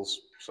the rules.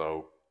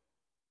 So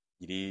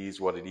it is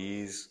what it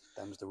is.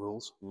 Them's the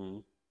rules.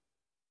 And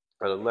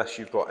unless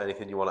you've got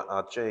anything you want to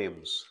add,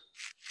 James,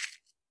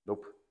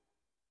 nope.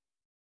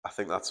 I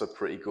think that's a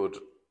pretty good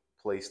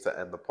place to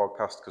end the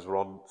podcast, because we're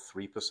on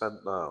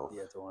 3% now.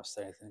 Yeah, I don't want to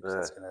say anything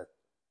because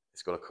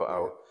it's going to cut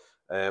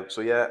out.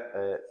 So yeah,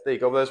 there you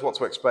go. There's what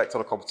to expect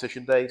on a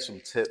competition day. Some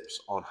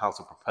tips on how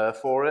to prepare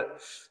for it.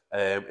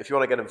 If you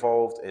want to get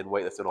involved in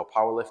weightlifting or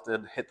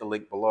powerlifting, hit the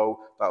link below.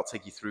 That'll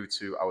take you through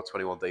to our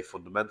 21-day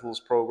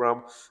fundamentals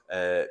program.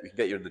 We can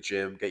get you in the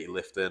gym, get you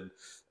lifting.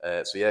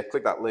 So yeah,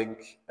 click that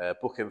link,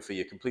 book in for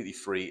your completely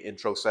free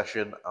intro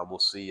session, and we'll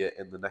see you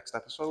in the next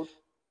episode.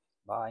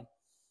 Bye.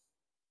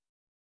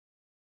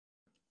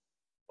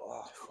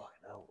 Oh,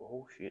 fucking hell.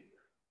 Oh, shit.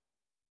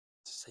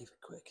 Save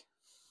it quick.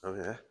 Oh,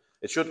 yeah.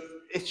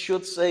 It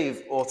should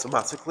save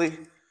automatically.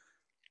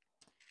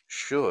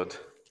 Should.